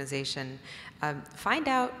GLAM organization, find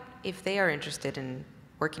out if they are interested in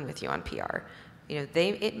working with you on PR. You know,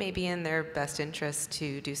 it may be in their best interest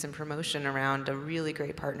to do some promotion around a really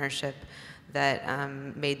great partnership that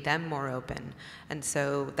made them more open. And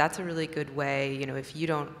so that's a really good way, you know, if you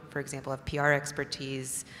don't, for example, have PR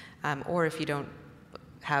expertise, or if you don't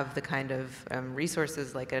have the kind of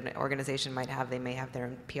resources like an organization might have. They may have their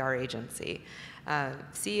own PR agency.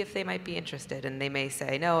 See if they might be interested, and they may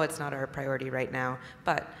say, no, it's not our priority right now,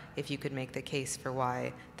 but if you could make the case for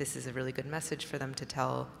why this is a really good message for them to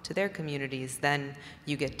tell to their communities, then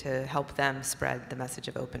you get to help them spread the message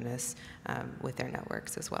of openness with their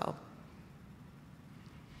networks as well.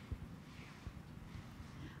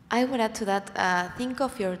 I would add to that, think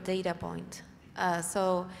of your data point.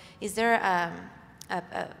 So is there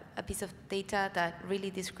a piece of data that really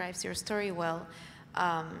describes your story well?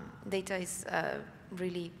 Data is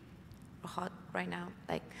really hot right now,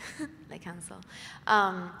 like like Hansel.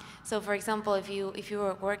 So for example, if you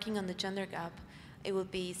were working on the gender gap, it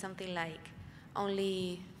would be something like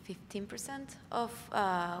only 15% of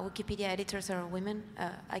Wikipedia editors are women.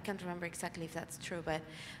 I can't remember exactly if that's true, but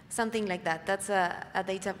something like that. That's a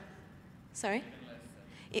data. Sorry?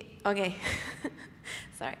 Okay.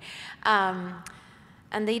 Sorry.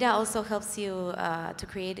 And data also helps you to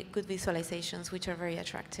create good visualizations, which are very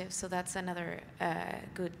attractive. So that's another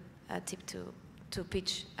good tip to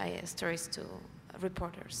pitch stories to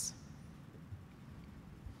reporters.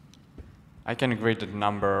 I can agree that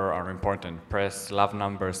numbers are important. Press love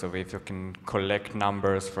numbers, so if you can collect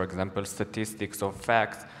numbers, for example, statistics or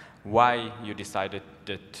facts, why you decided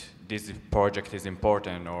that this project is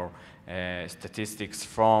important, or statistics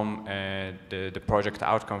from the project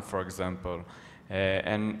outcome, for example.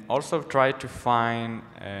 And also try to find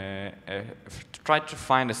a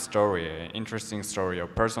story, an interesting story or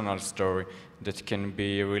personal story that can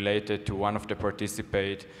be related to one of the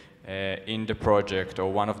participants in the project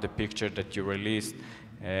or one of the pictures that you released.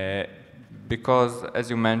 Because, as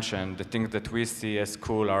you mentioned, the things that we see as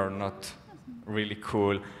cool are not really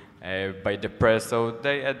cool by the press, so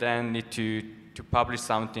they at the end need to publish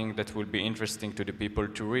something that will be interesting to the people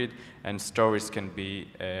to read, and stories can be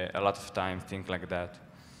a lot of times things like that.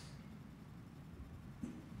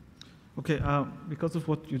 Okay, because of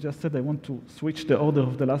what you just said, I want to switch the order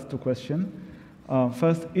of the last two questions.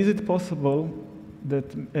 First, is it possible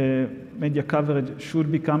that media coverage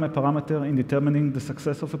should become a parameter in determining the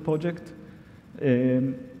success of a project?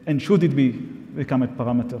 And should it become a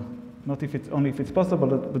parameter? Not if it's only if it's possible,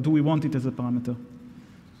 but do we want it as a parameter?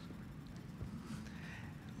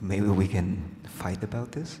 Maybe we can fight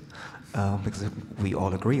about this, because we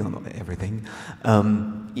all agree on everything.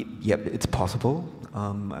 Yeah, it's possible.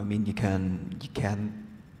 I mean, you can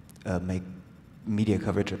make media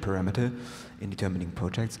coverage a parameter in determining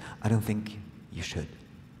projects. I don't think you should.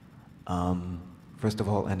 First of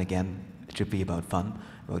all, and again, it should be about fun,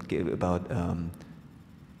 about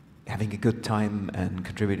having a good time and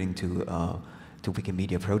contributing to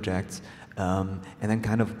Wikimedia projects, and then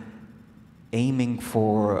kind of aiming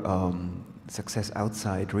for success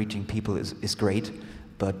outside, reaching people is great,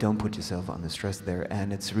 but don't put yourself under stress there.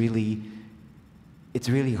 And it's really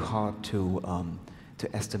hard to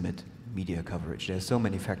estimate media coverage. There's so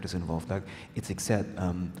many factors involved. Like Itzik said,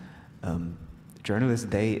 journalists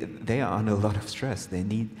they are under a lot of stress. They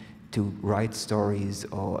need to write stories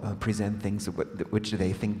or present things which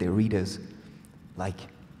they think their readers like.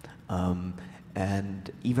 And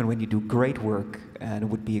even when you do great work and it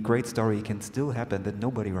would be a great story, it can still happen that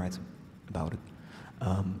nobody writes about it.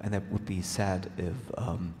 And that would be sad if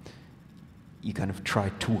you kind of try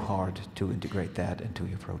too hard to integrate that into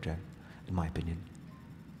your project, in my opinion.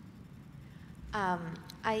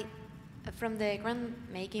 From the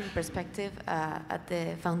grant-making perspective at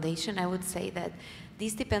the foundation, I would say that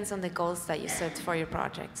this depends on the goals that you set for your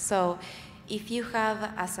project. So if you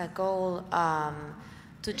have as a goal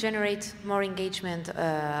to generate more engagement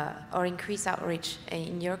or increase outreach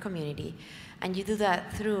in your community, and you do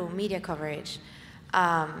that through media coverage.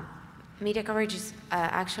 Media coverage is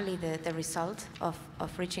actually the result of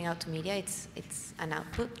reaching out to media. It's an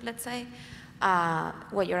output, let's say.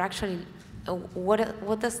 What you're actually,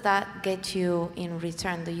 what does that get you in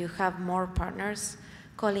return? Do you have more partners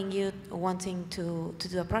calling you, wanting to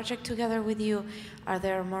do a project together with you? Are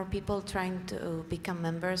there more people trying to become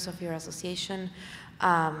members of your association?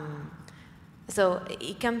 So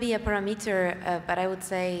it can be a parameter, but I would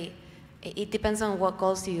say it depends on what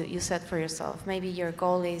goals you set for yourself. Maybe your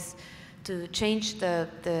goal is to change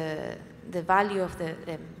the value of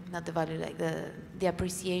not the value, like the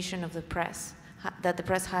appreciation of the press, that the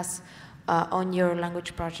press has on your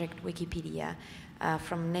language project, Wikipedia,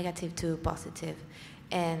 from negative to positive.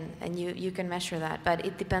 And you can measure that, but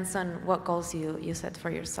it depends on what goals you set for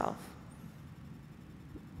yourself.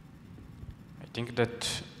 I think that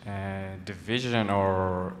the vision,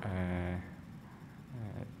 or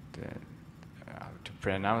how to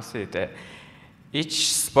pronounce it, each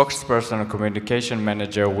spokesperson or communication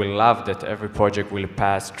manager will love that every project will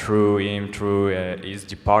pass through him, through his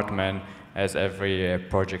department, as every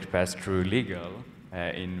project passed through legal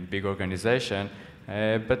in big organization.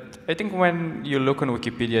 But I think when you look on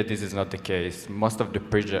Wikipedia, this is not the case. Most of the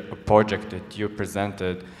project that you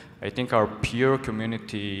presented, I think, are pure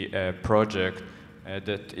community project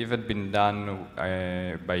that even been done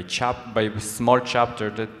by a small chapter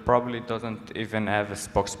that probably doesn't even have a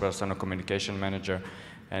spokesperson or communication manager.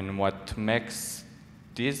 And what makes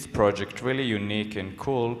this project really unique and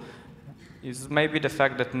cool is maybe the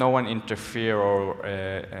fact that no one interfere or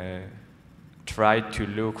try to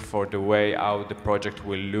look for the way how the project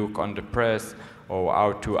will look on the press or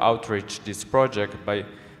how to outreach this project,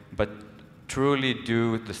 but truly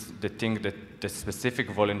do the thing that the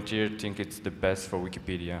specific volunteer think it's the best for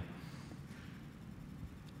Wikipedia.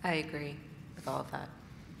 I agree with all of that.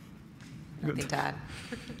 Nothing Good. to add.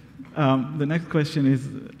 The next question is,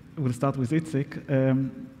 we'll start with Itzik.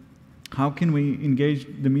 How can we engage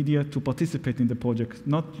the media to participate in the project?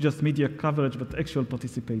 Not just media coverage, but actual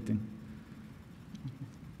participating.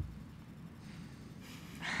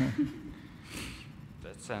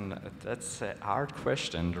 That's a hard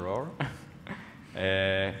question, Dror.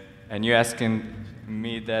 And you're asking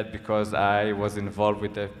me that because I was involved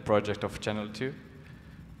with the project of Channel 2?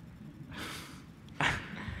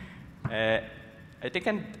 I think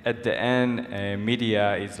at the end,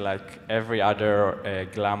 media is like every other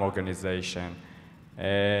GLAM organization.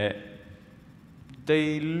 They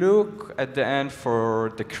look at the end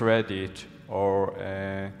for the credit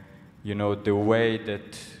or you know, the way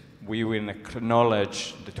that we will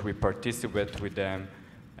acknowledge that we participate with them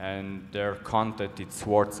and their content is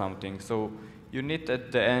worth something. So you need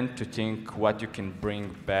at the end to think what you can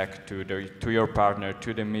bring back to your partner,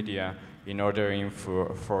 to the media, in order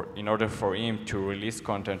for him to release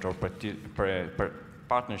content or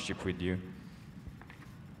partnership with you.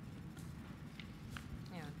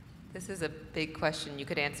 Yeah, this is a big question. You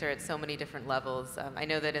could answer at so many different levels. I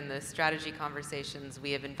know that in the strategy conversations,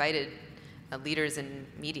 we have invited leaders in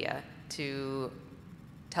media to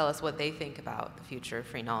tell us what they think about the future of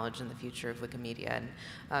free knowledge and the future of Wikimedia.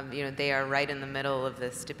 And you know, they are right in the middle of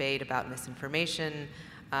this debate about misinformation,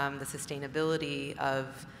 the sustainability of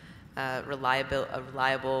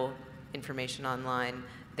reliable information online.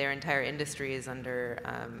 Their entire industry is under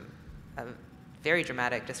a very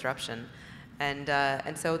dramatic disruption.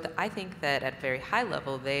 And so I think that at a very high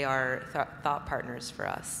level, they are thought partners for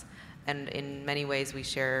us. And in many ways, we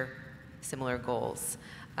share similar goals.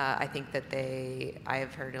 I think that I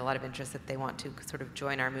have heard a lot of interest that they want to sort of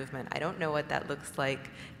join our movement. I don't know what that looks like.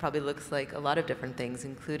 It probably looks like a lot of different things,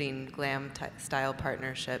 including GLAM-style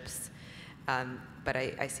partnerships. But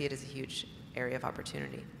I see it as a huge area of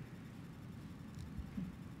opportunity.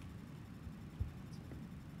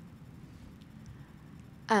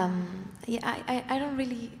 Yeah, I don't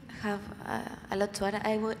really have a lot to add.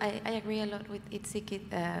 I agree a lot with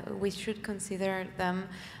Itzik. We should consider them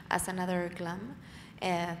as another GLAM.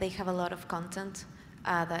 They have a lot of content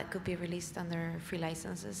that could be released under free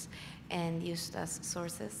licenses and used as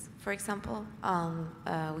sources, for example, on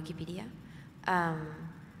Wikipedia.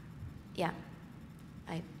 Yeah.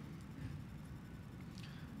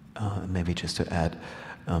 Maybe just to add,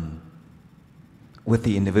 with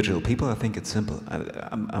the individual people, I think it's simple.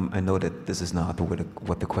 I know that this is not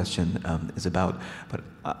what the question is about, but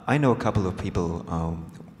I know a couple of people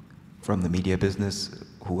from the media business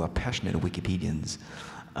who are passionate Wikipedians,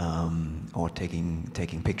 or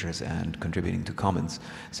taking pictures and contributing to comments.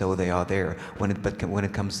 So they are there. But when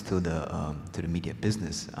it comes to the media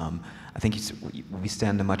business, I think we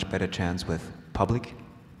stand a much better chance with public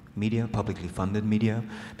media, publicly funded media,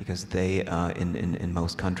 because they in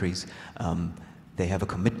most countries they have a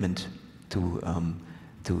commitment to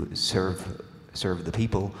serve the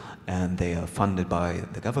people, and they are funded by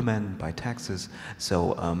the government, by taxes.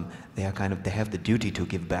 So they have the duty to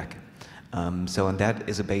give back. So and that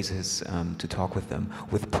is a basis to talk with them.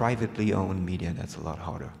 With privately owned media, that's a lot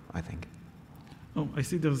harder, I think. Oh, I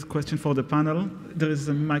see there's a question for the panel. There is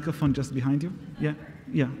a microphone just behind you.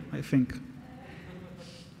 Yeah, I think.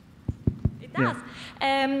 It does.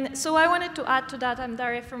 Yeah. So I wanted to add to that. I'm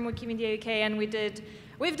Daria from Wikimedia UK, and we did,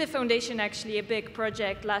 with the foundation, actually, a big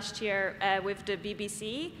project last year with the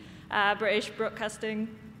BBC, British Broadcasting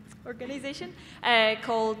Organization,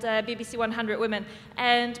 called BBC 100 Women.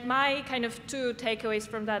 And my kind of two takeaways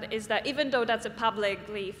from that is that even though that's a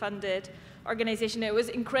publicly funded organization, it was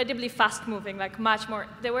incredibly fast-moving, like much more.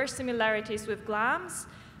 There were similarities with GLAMs,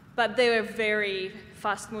 but they were very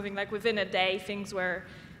fast-moving. Like within a day, things were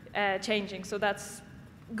changing. So that's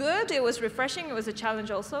good. It was refreshing. It was a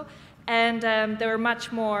challenge also. And they were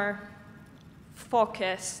much more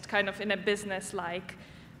focused, kind of in a business-like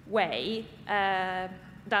way,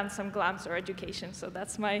 than some glams or education. So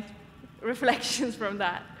that's my reflections from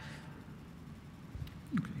that.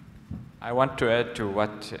 I want to add to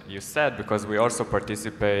what you said, because we also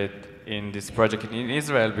participate in this project in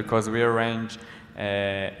Israel, because we arrange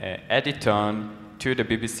edit-on to the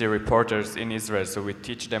BBC reporters in Israel. So we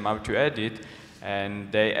teach them how to edit,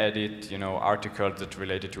 and they edit, articles that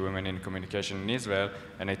related to women in communication in Israel.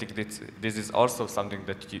 And I think this is also something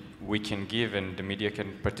that we can give, and the media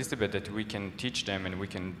can participate, that we can teach them, and we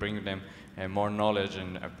can bring them more knowledge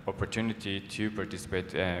and opportunity to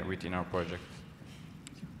participate within our project.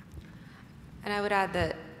 And I would add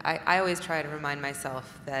that I always try to remind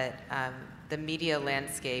myself that the media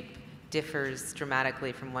landscape differs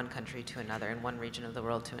dramatically from one country to another, in one region of the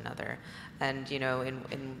world to another. And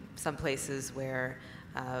in some places where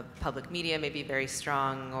public media may be very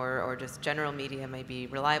strong, or just general media may be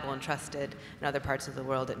reliable and trusted, in other parts of the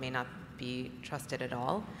world it may not be trusted at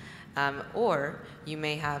all. Or you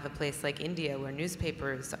may have a place like India where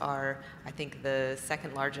newspapers are, I think, the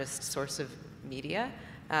second largest source of media.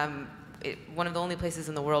 One of the only places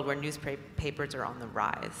in the world where newspapers are on the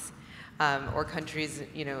rise. Or countries,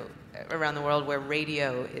 around the world where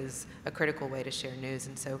radio is a critical way to share news.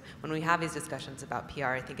 And so when we have these discussions about PR,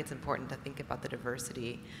 I think it's important to think about the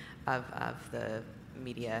diversity of the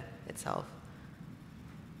media itself.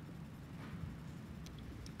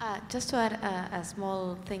 Just to add a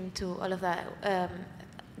small thing to all of that,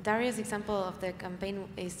 Daria's example of the campaign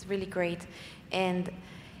is really great, and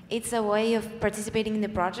it's a way of participating in the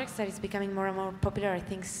projects that is becoming more and more popular, I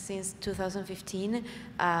think, since 2015,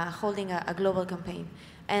 holding a global campaign.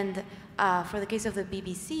 And for the case of the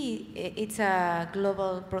BBC, it's a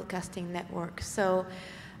global broadcasting network. So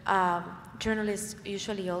journalists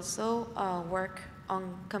usually also work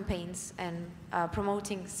on campaigns and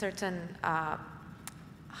promoting certain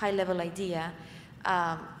high-level idea.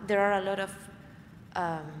 There are a lot of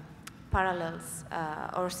parallels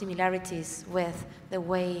or similarities with the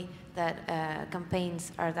way that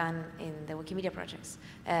campaigns are done in the Wikimedia projects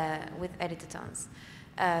with editathons.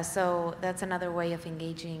 So that's another way of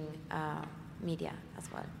engaging media as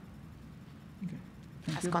well,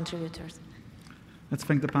 as contributors. Let's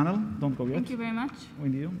thank the panel. Don't go yet. Thank you very much.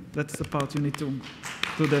 With you. That's the part you need to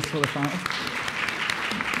do this for the panel.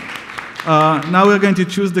 Now we're going to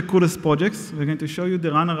choose the coolest projects. We're going to show you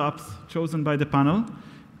the runner-ups chosen by the panel.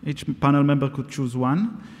 Each panel member could choose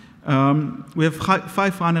one. We have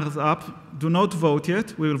 5 runners-up. Do not vote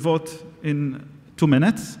yet. We will vote in 2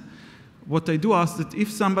 minutes. What I do ask that if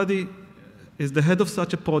somebody is the head of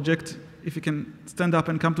such a project, if you can stand up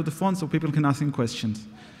and come to the front so people can ask him questions.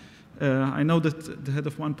 I know that the head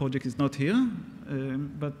of one project is not here,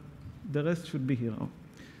 but the rest should be here.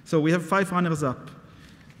 So we have 5 runners-up.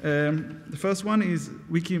 The first one is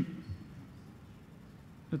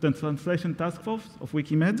the Translation Task Force of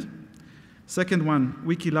Wikimed. Second one,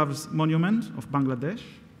 Wiki Loves Monument of Bangladesh.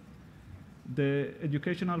 The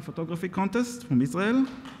Educational Photography Contest from Israel.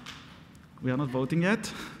 We are not voting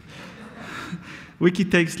yet. Wiki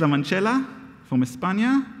Takes La Manchela from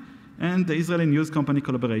España. And the Israeli News Company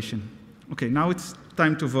collaboration. Okay, now it's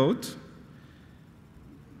time to vote.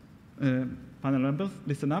 Panel members,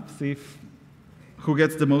 listen up, see who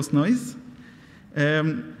gets the most noise.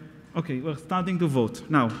 Okay, we're starting to vote.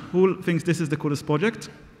 Now, who thinks this is the coolest project?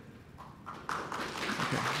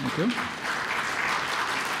 Okay, thank you.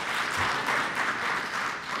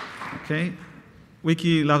 Okay,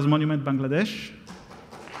 Wiki Loves Monument Bangladesh.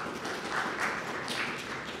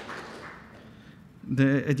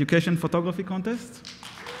 The Education Photography Contest.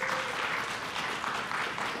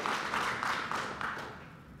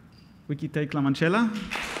 Wiki Take La Manchela.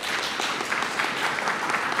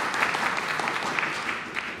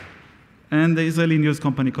 And the Israeli News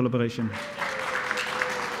Company collaboration.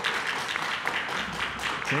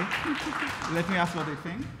 Okay. Let me ask what they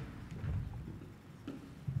think.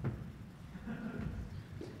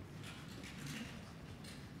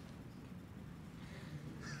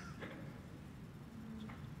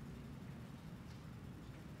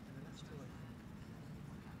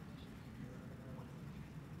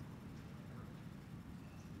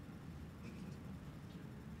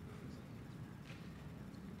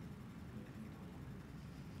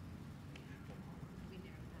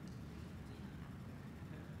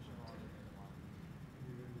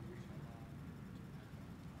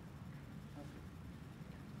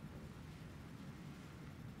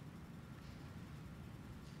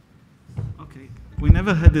 Okay, we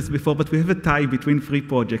never had this before, but we have a tie between 3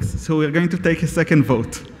 projects, so we're going to take a second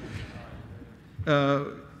vote.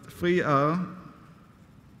 3 are,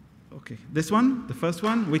 Okay, this one, the first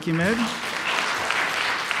one, Wikimed.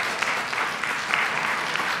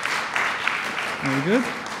 Very good.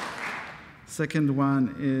 Second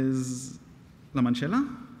one is La Manchela.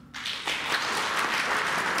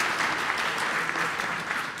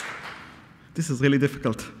 This is really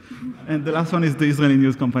difficult. And the last one is the Israeli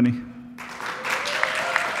News Company.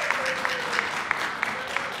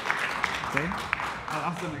 Okay,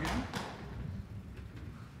 I'll ask them again.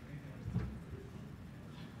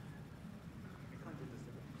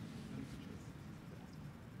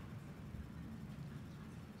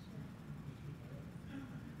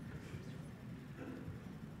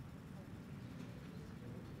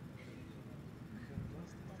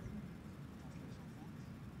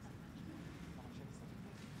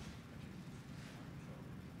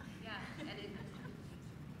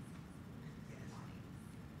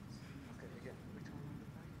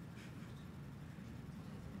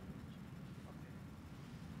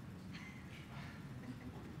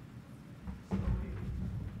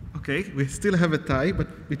 Okay, we still have a tie,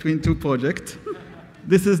 but between two projects.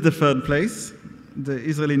 This is the third place, the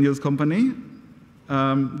Israeli News Company.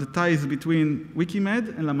 The tie is between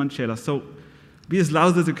Wikimed and La Manchela. So be as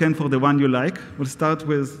loud as you can for the one you like. We'll start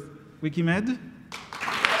with Wikimed.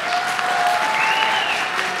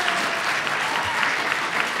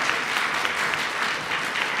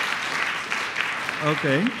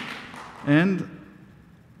 Okay, and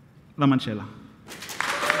La Manchela.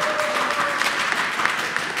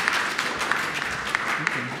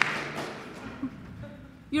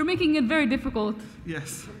 You're making it very difficult.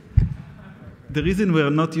 Yes. The reason we're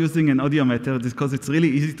not using an audiometer is because it's really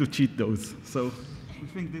easy to cheat those. So we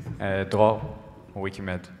think this is... Draw,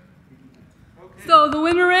 Wikimed. Okay. So the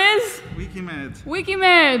winner is? Wikimed.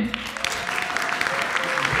 Wikimed.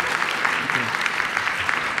 Okay.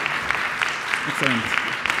 Excellent.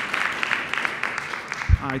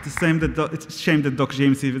 It's a shame that Doc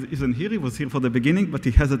James isn't here. He was here for the beginning, but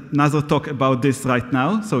he has another talk about this right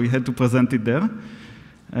now, so he had to present it there.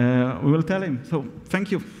 We will tell him. So thank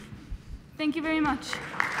you. Thank you very much.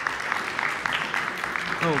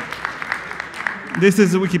 Oh, this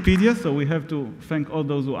is Wikipedia, so we have to thank all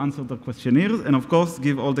those who answered the questionnaires, and of course,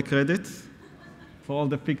 give all the credits for all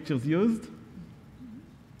the pictures used.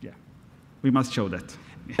 Yeah, we must show that.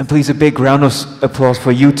 Yes. And please, a big round of applause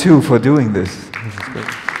for you too for doing this. This is great.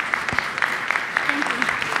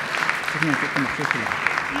 Thank you.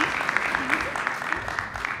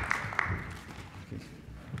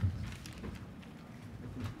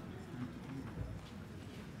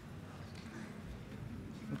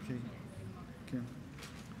 Okay.